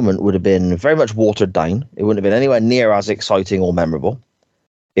 the moment would have been very much watered down. It wouldn't have been anywhere near as exciting or memorable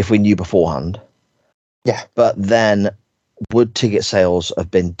if we knew beforehand. Yeah. But then would ticket sales have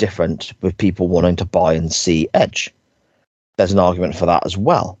been different with people wanting to buy and see Edge? There's an argument for that as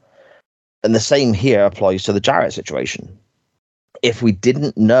well. And the same here applies to the Jarrett situation. If we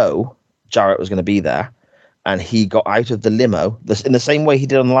didn't know Jarrett was going to be there and he got out of the limo, in the same way he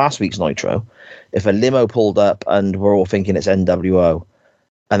did on last week's Nitro, if a limo pulled up and we're all thinking it's NWO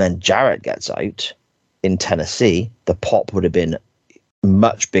and then Jarrett gets out in Tennessee, the pop would have been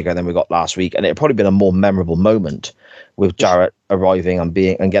much bigger than we got last week. And it had probably been a more memorable moment with Jarrett arriving and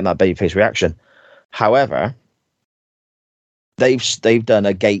getting that babyface reaction. However, they've done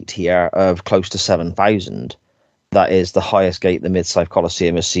a gate here of close to 7,000. That is the highest gate the Mid-South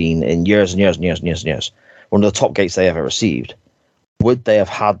Coliseum has seen in years and years and years and years and years. One of the top gates they ever received. Would they have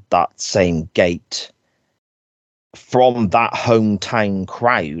had that same gate from that hometown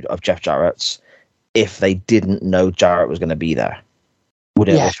crowd of Jeff Jarrett's if they didn't know Jarrett was going to be there? Would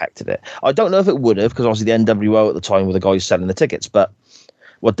it have affected it? I don't know if it would have, because obviously the NWO at the time were the guys selling the tickets, but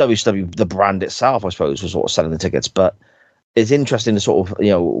WCW, the brand itself, I suppose, was sort of selling the tickets. But it's interesting to sort of,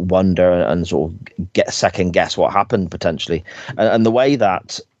 wonder and sort of get second guess what happened potentially. And the way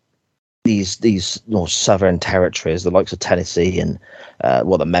that these southern territories, the likes of Tennessee and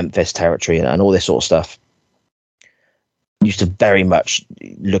the Memphis territory and all this sort of stuff, used to very much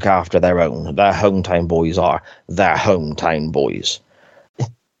look after their own. Their hometown boys are their hometown boys.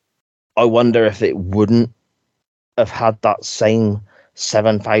 I wonder if it wouldn't have had that same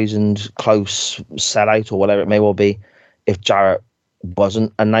 7,000 close sellout or whatever it may well be if Jarrett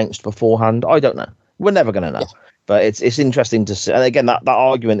wasn't announced beforehand. I don't know. We're never going to know. Yeah. But it's interesting to see. And again, that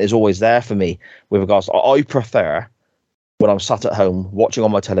argument is always there for me with regards to, I prefer when I'm sat at home watching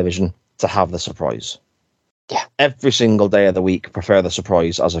on my television to have the surprise. Yeah. Every single day of the week, prefer the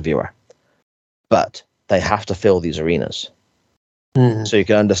surprise as a viewer. But they have to fill these arenas. So you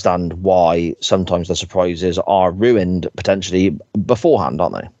can understand why sometimes the surprises are ruined potentially beforehand,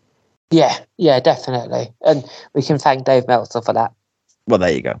 aren't they? Yeah, definitely. And we can thank Dave Meltzer for that. Well,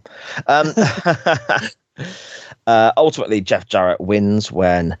 there you go. Ultimately, Jeff Jarrett wins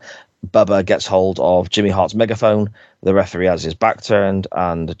when Bubba gets hold of Jimmy Hart's megaphone. The referee has his back turned,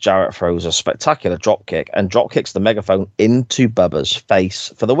 and Jarrett throws a spectacular dropkick and dropkicks the megaphone into Bubba's face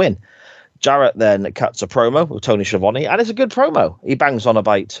for the win. Jarrett then cuts a promo with Tony Schiavone, and it's a good promo. He bangs on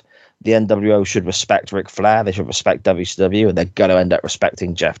about the NWO should respect Ric Flair, they should respect WCW, and they're going to end up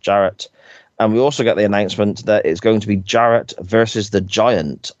respecting Jeff Jarrett. And we also get the announcement that it's going to be Jarrett versus the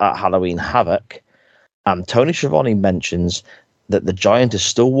Giant at Halloween Havoc. And Tony Schiavone mentions that the Giant is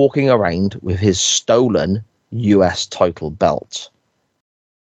still walking around with his stolen US title belt.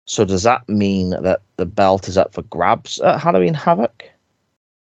 So does that mean that the belt is up for grabs at Halloween Havoc?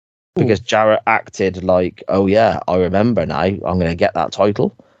 Because Jarrett acted like, oh yeah, I remember now, I'm going to get that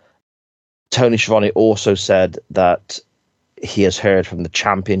title. Tony Schiavone also said that he has heard from the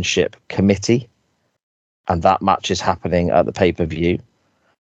championship committee, and that match is happening at the pay-per-view,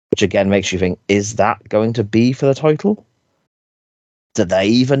 which again makes you think, is that going to be for the title? Do they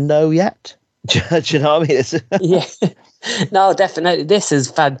even know yet? Do you know what I mean? Yeah. No, definitely. This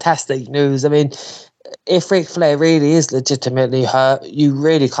is fantastic news. I mean, if Ric Flair really is legitimately hurt, you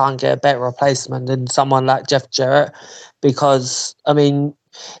really can't get a better replacement than someone like Jeff Jarrett, because, I mean,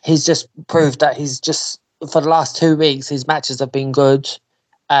 he's just proved that he's just, for the last 2 weeks, his matches have been good,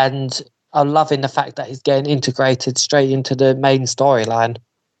 and I'm loving the fact that he's getting integrated straight into the main storyline.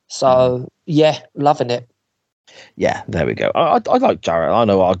 So, yeah, loving it. Yeah, there we go. I like Jarrett. I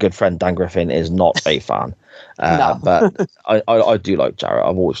know our good friend Dan Griffin is not a fan, No. but I do like Jarrett.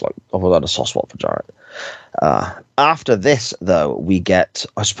 I've always had a soft spot for Jarrett. After this, though, we get,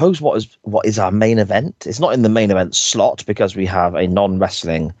 I suppose, what is our main event. It's not in the main event slot because we have a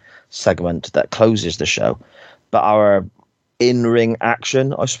non-wrestling segment that closes the show, but our in-ring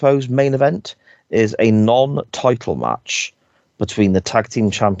action, I suppose, main event is a non-title match between the tag team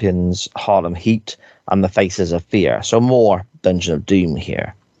champions Harlem Heat and the Faces of Fear. So more Dungeon of Doom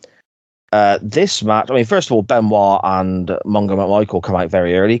here. This match, I mean, first of all, Benoit and Mongo McMichael come out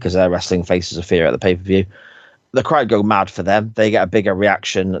very early because they're wrestling Faces of Fear at the pay-per-view. The crowd go mad for them. They get a bigger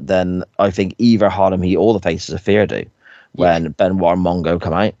reaction than I think either Harlem Heat or the Faces of Fear do when Benoit and Mongo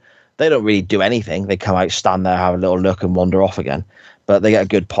come out. They don't really do anything. They come out, stand there, have a little look and wander off again. But they get a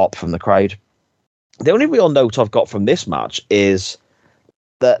good pop from the crowd. The only real note I've got from this match is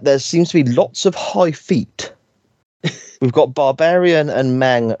that there seems to be lots of high feet. We've got Barbarian and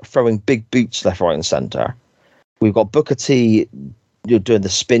Meng throwing big boots left, right, and centre. We've got Booker T doing the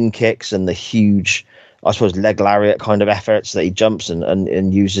spin kicks and the huge, I suppose, leg lariat kind of efforts that he jumps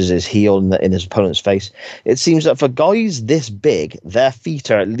and uses his heel in his opponent's face. It seems that for guys this big, their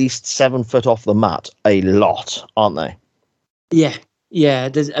feet are at least 7 foot off the mat a lot, aren't they? Yeah. Yeah,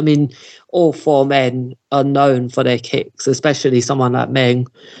 all four men are known for their kicks, especially someone like Meng.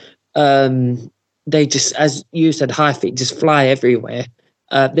 They just, as you said, high feet just fly everywhere.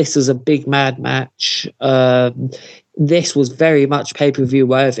 This was a big mad match. This was very much pay-per-view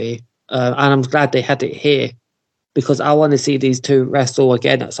worthy, and I'm glad they had it here because I want to see these two wrestle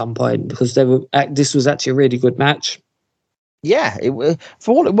again at some point because this was actually a really good match. Yeah,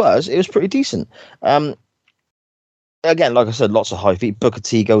 for what it was pretty decent. Again, like I said, lots of high feet. Booker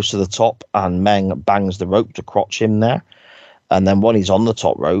T goes to the top and Meng bangs the rope to crotch him there. And then when he's on the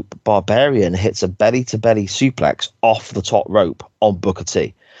top rope, Barbarian hits a belly-to-belly suplex off the top rope on Booker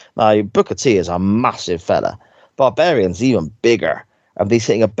T. Now, Booker T is a massive fella. Barbarian's even bigger. And he's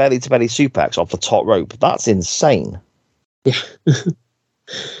hitting a belly-to-belly suplex off the top rope. That's insane. Yeah.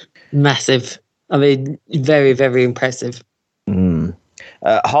 Massive. I mean, very, very impressive.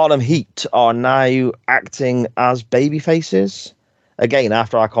 Harlem Heat are now acting as baby faces. Again,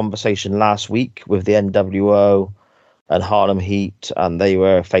 after our conversation last week with the NWO and Harlem Heat, and they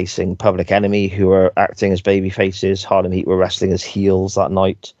were facing Public Enemy, who were acting as baby faces. Harlem Heat were wrestling as heels that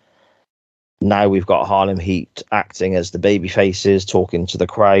night. Now we've got Harlem Heat acting as the baby faces, talking to the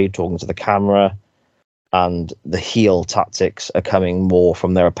crowd, talking to the camera, and the heel tactics are coming more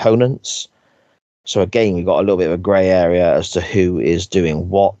from their opponents. So again, we've got a little bit of a grey area as to who is doing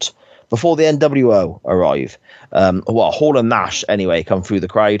what. Before the NWO arrive, Hall and Nash, anyway, come through the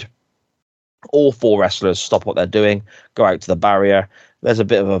crowd. All four wrestlers stop what they're doing, go out to the barrier. There's a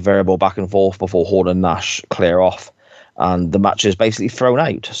bit of a verbal back and forth before Hall and Nash clear off. And the match is basically thrown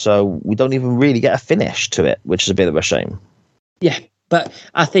out. So we don't even really get a finish to it, which is a bit of a shame. Yeah, but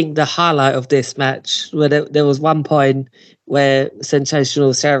I think the highlight of this match, where there was one point where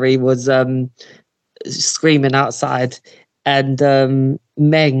Sensational Sherry was screaming outside, and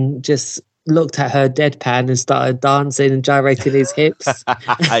Meng just looked at her deadpan and started dancing and gyrating his hips.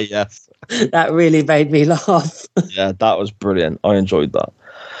 Yes. That really made me laugh. Yeah, that was brilliant. I enjoyed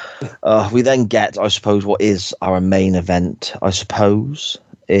that. We then get, I suppose, what is our main event, I suppose.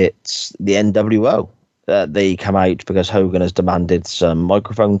 It's the NWO. They come out because Hogan has demanded some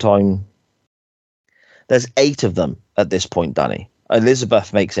microphone time. There's 8 of them at this point, Danny.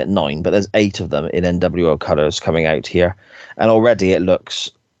 Elizabeth makes it 9, but there's 8 of them in NWO colours coming out here. And already it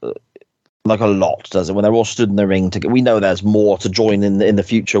looks like a lot, does it? When they're all stood in the ring together. We know there's more to join in the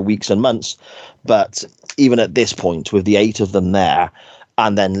future weeks and months. But even at this point, with the 8 of them there,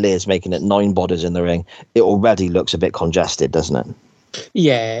 and then Liz making it 9 bodies in the ring, it already looks a bit congested, doesn't it?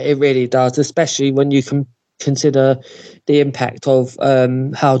 Yeah, it really does, especially when you can consider the impact of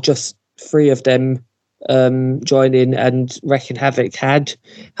how just 3 of them joining and wrecking havoc had,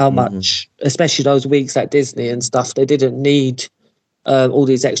 how much, especially those weeks at Disney and stuff, they didn't need all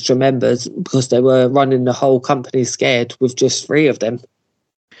these extra members because they were running the whole company scared with just 3 of them.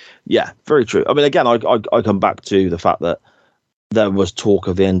 Yeah, very true. I mean, again, I come back to the fact that there was talk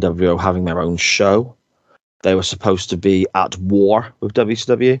of the NWO having their own show. They were supposed to be at war with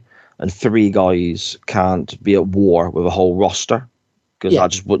WCW, and 3 guys can't be at war with a whole roster because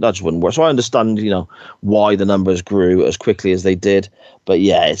that just wouldn't work. So I understand, why the numbers grew as quickly as they did, but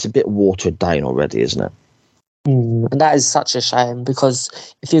yeah, it's a bit watered down already, isn't it? And that is such a shame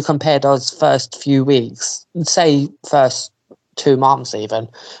because if you compare those first few weeks, say first 2 months even,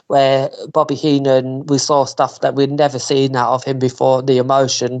 where Bobby Heenan, we saw stuff that we'd never seen out of him before, the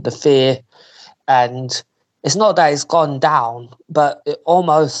emotion, the fear, and it's not that it's gone down, but it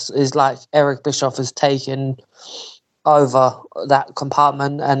almost is like Eric Bischoff has taken over that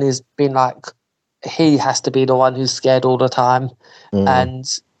compartment and has been like, he has to be the one who's scared all the time. And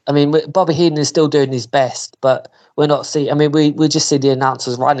I mean, Bobby Heenan is still doing his best, but we're not seeing. I mean, we just see the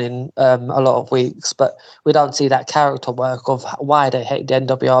announcers running a lot of weeks, but we don't see that character work of why they hate the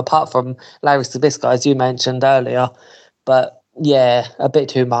NWO, apart from Larry Zbyszko, as you mentioned earlier. But yeah, a bit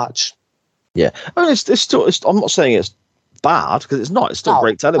too much. Yeah, I mean, it's still. I'm not saying it's bad, because it's not. It's still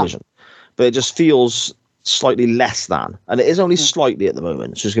great television, but it just feels slightly less than, and it is only slightly at the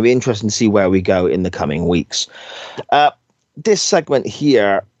moment. So it's going to be interesting to see where we go in the coming weeks. This segment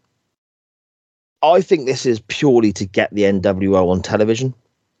here, I think this is purely to get the NWO on television.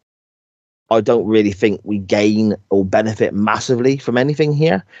 I don't really think we gain or benefit massively from anything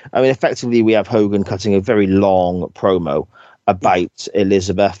here. I mean, effectively, we have Hogan cutting a very long promo about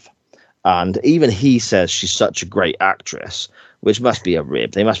Elizabeth, and even he says she's such a great actress, which must be a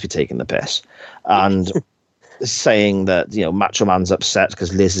rib. They must be taking the piss. And saying that, you know, Macho Man's upset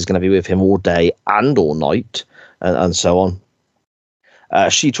because Liz is going to be with him all day and all night, and so on.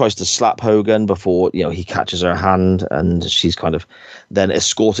 She tries to slap Hogan before, you know, he catches her hand, and she's kind of then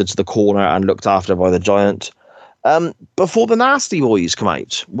escorted to the corner and looked after by the Giant. Before the Nasty Boys come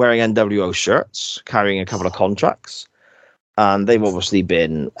out wearing NWO shirts, carrying a couple of contracts, and they've obviously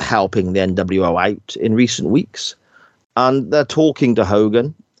been helping the NWO out in recent weeks. And they're talking to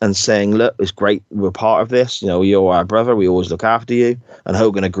Hogan and saying, look, it's great, we're part of this. You know, you're our brother, we always look after you. And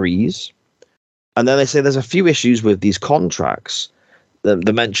Hogan agrees. And then they say there's a few issues with these contracts.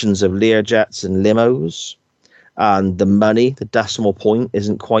 The mentions of Learjets and limos, and the money, the decimal point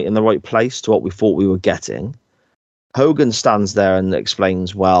isn't quite in the right place to what we thought we were getting. Hogan stands there and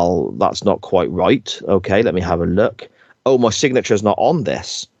explains, well, that's not quite right. Okay, let me have a look. Oh, my signature's not on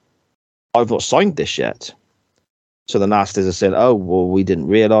this. I've not signed this yet. So the Nasties are saying, oh, well, we didn't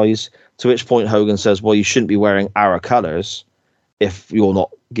realise. To which point Hogan says, well, you shouldn't be wearing our colours if you're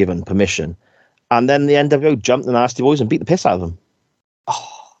not given permission. And then the NWO jumped the Nasty Boys and beat the piss out of them.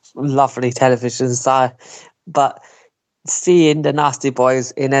 Oh, lovely television side. But seeing the Nasty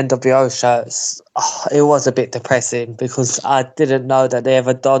Boys in NWO shirts, it was a bit depressing, because I didn't know that they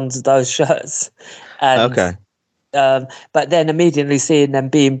ever donned those shirts. And, okay. But then immediately seeing them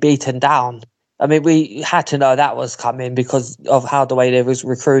being beaten down, I mean, we had to know that was coming because of how the way they was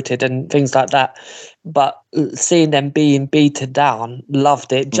recruited and things like that. But seeing them being beaten down,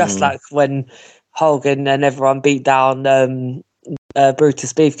 loved it. Just like when Hogan and everyone beat down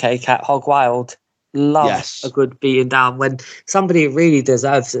Brutus Beefcake at Hog Wild. Love a good beating down when somebody really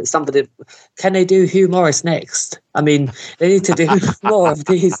deserves it. Somebody, can they do Hugh Morris next? I mean, they need to do more of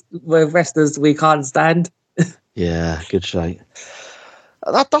these wrestlers we can't stand. Yeah, good shite.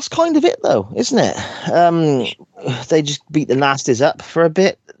 That's kind of it, though, isn't it? They just beat the Nasties up for a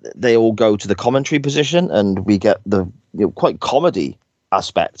bit. They all go to the commentary position, and we get the quite comedy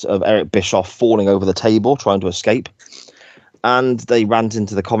aspect of Eric Bischoff falling over the table trying to escape. And they rant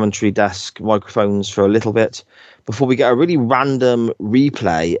into the commentary desk microphones for a little bit before we get a really random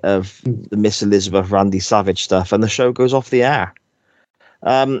replay of the Miss Elizabeth Randy Savage stuff, and the show goes off the air.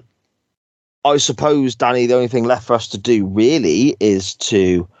 I suppose, Danny, the only thing left for us to do really is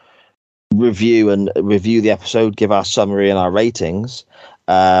to review the episode, give our summary and our ratings,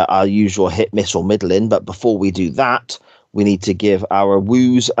 our usual hit, miss, or middling. But before we do that, we need to give our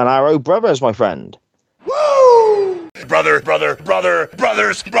woos and our oh brothers, my friend. Woo! Brother, brothers,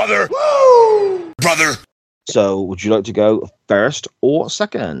 brother. Woo! Brother. So, would you like to go first or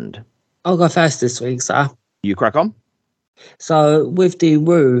second? I'll go first this week, sir. You crack on. So with the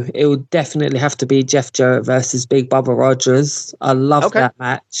woo, it would definitely have to be Jeff Jarrett versus Big Bubba Rogers. I loved that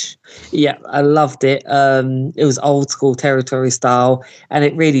match. Yeah, I loved it. It was old school territory style, and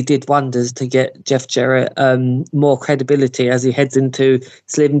it really did wonders to get Jeff Jarrett more credibility as he heads into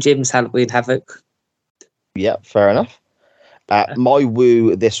Slim Jim's Halloween Havoc. Yeah, fair enough. My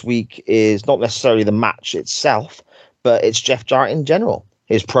woo this week is not necessarily the match itself, but it's Jeff Jarrett in general.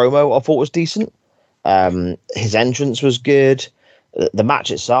 His promo I thought was decent. His entrance was good. The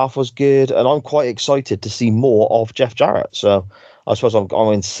match itself was good, and I'm quite excited to see more of Jeff Jarrett. So I suppose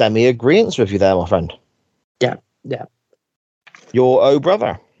I'm in semi-agreement with you there, my friend. Yeah. Your oh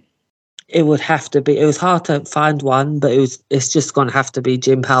brother. It would have to be. It was hard to find one, but it's just going to have to be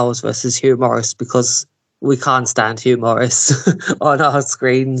Jim Powers versus Hugh Morris, because we can't stand Hugh Morris on our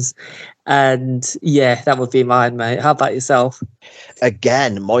screens. And yeah, that would be mine, mate. How about yourself?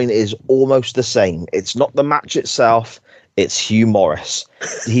 Again, mine is almost the same. It's not the match itself. It's Hugh Morris.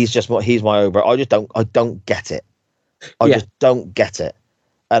 He's my over. I don't get it. I just don't get it.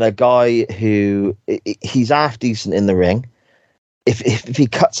 And a guy who he's half decent in the ring. If he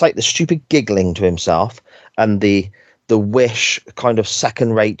cuts out the stupid giggling to himself and the Wish kind of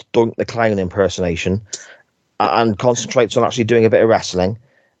second rate Doink the Clown impersonation and concentrates on actually doing a bit of wrestling.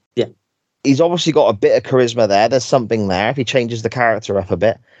 Yeah. He's obviously got a bit of charisma there. There's something there. If he changes the character up a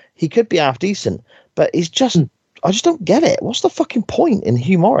bit, he could be half decent. But I just don't get it. What's the fucking point in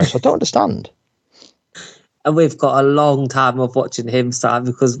Hugh Morris? I don't understand. And we've got a long time of watching him, Sam,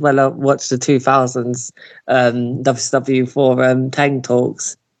 because when I watched the 2000s WCW for Tank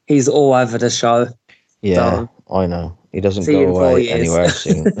Talks, he's all over the show. Yeah, so, I know. He doesn't go away anywhere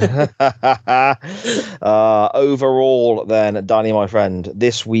soon. Overall, then, Danny, my friend,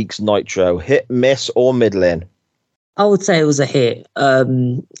 this week's Nitro, hit, miss, or middling? I would say it was a hit. I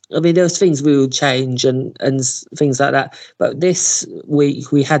mean, there was things we would change and things like that. But this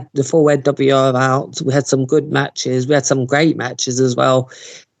week we had the full NWO out. We had some good matches. We had some great matches as well.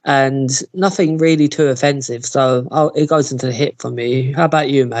 And nothing really too offensive. So it goes into the hit for me. How about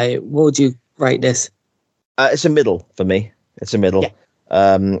you, mate? What would you rate this? It's a middle for me. It's a middle.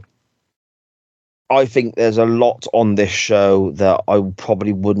 Yeah. I think there's a lot on this show that I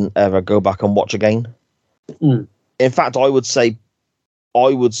probably wouldn't ever go back and watch again. Mm. In fact, I would say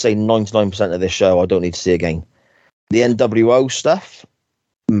 99% of this show I don't need to see again. The NWO stuff,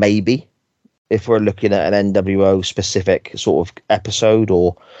 maybe, if we're looking at an NWO specific sort of episode,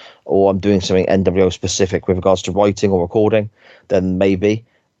 or I'm doing something NWO specific with regards to writing or recording, then maybe.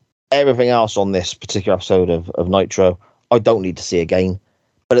 Everything else on this particular episode of Nitro, I don't need to see again.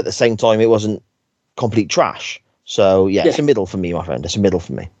 But at the same time, it wasn't complete trash. So yeah, it's a middle for me, my friend. It's a middle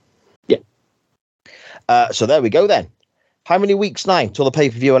for me. So there we go then. How many weeks now till the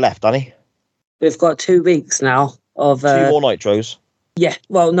pay-per-view are left, Danny? We've got 2 weeks now of... 2 more Nitros? Yeah,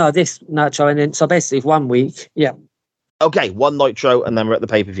 well, no, this Nitro, and then, so basically 1 week, yeah. Okay, 1 Nitro, and then we're at the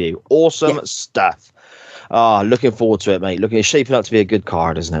pay-per-view. Awesome stuff. Looking forward to it, mate. It's shaping up to be a good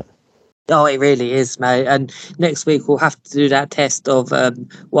card, isn't it? Oh, it really is, mate. And next week we'll have to do that test of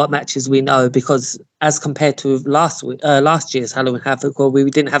what matches we know, because as compared to last year's Halloween Havoc, where we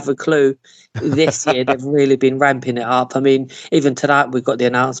didn't have a clue, this year they've really been ramping it up. I mean, even tonight we got the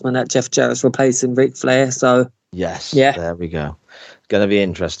announcement that Jeff Jarrett's replacing Ric Flair. So yes, yeah, there we go. It's going to be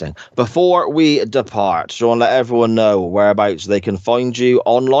interesting. Before we depart, do you want to let everyone know whereabouts they can find you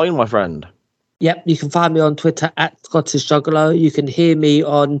online, my friend? Yep, you can find me on Twitter at Scottish Juggalo. You can hear me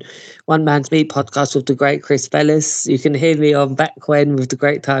on One Man's Meat podcast with the great Chris Bellis. You can hear me on Back When with the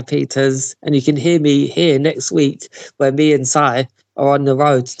great Ty Peters. And you can hear me here next week where me and Si are on the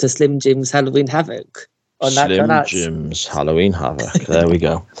road to Slim Jim's Halloween Havoc. Slim Jim's Halloween Havoc. There we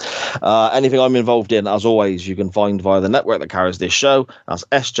go. Anything I'm involved in, as always, you can find via the network that carries this show. That's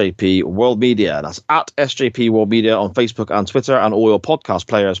SJP World Media. That's at SJP World Media on Facebook and Twitter and all your podcast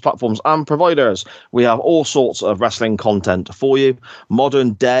players, platforms and providers. We have all sorts of wrestling content for you.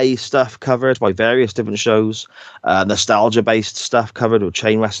 Modern day stuff covered by various different shows. Nostalgia-based stuff covered with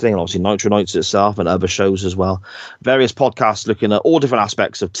Chain Wrestling and obviously Nitro Nights itself and other shows as well. Various podcasts looking at all different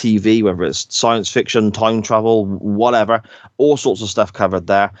aspects of TV, whether it's science fiction, time travel, whatever, all sorts of stuff covered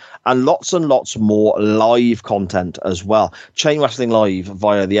there, and lots more live content as well. Chain Wrestling Live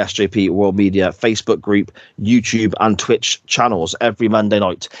via the SJP World Media Facebook group, YouTube and Twitch channels every Monday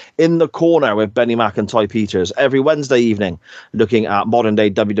night. In the Corner with Benny Mac and Ty Peters every Wednesday evening, looking at modern day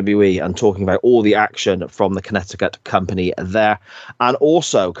WWE and talking about all the action from the Connecticut company there. And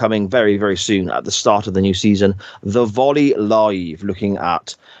also coming very, very soon at the start of the new season, The Volley Live, looking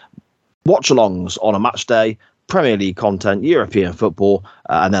at watch-alongs on a match day, Premier League content, European football,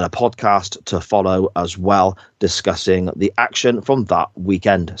 and then a podcast to follow as well, discussing the action from that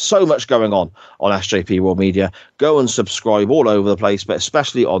weekend. So much going on SJP World Media. Go and subscribe all over the place, but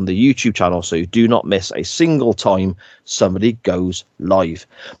especially on the YouTube channel, so you do not miss a single time somebody goes live.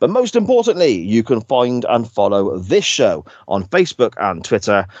 But most importantly, you can find and follow this show on Facebook and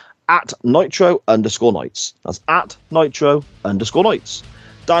Twitter at Nitro_Nights. That's at Nitro_Nights.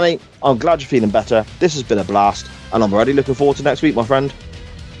 Danny, I'm glad you're feeling better. This has been a blast, and I'm already looking forward to next week, my friend.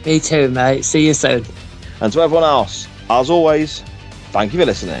 Me too, mate. See you soon. And to everyone else, as always, thank you for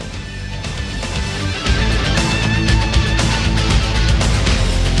listening.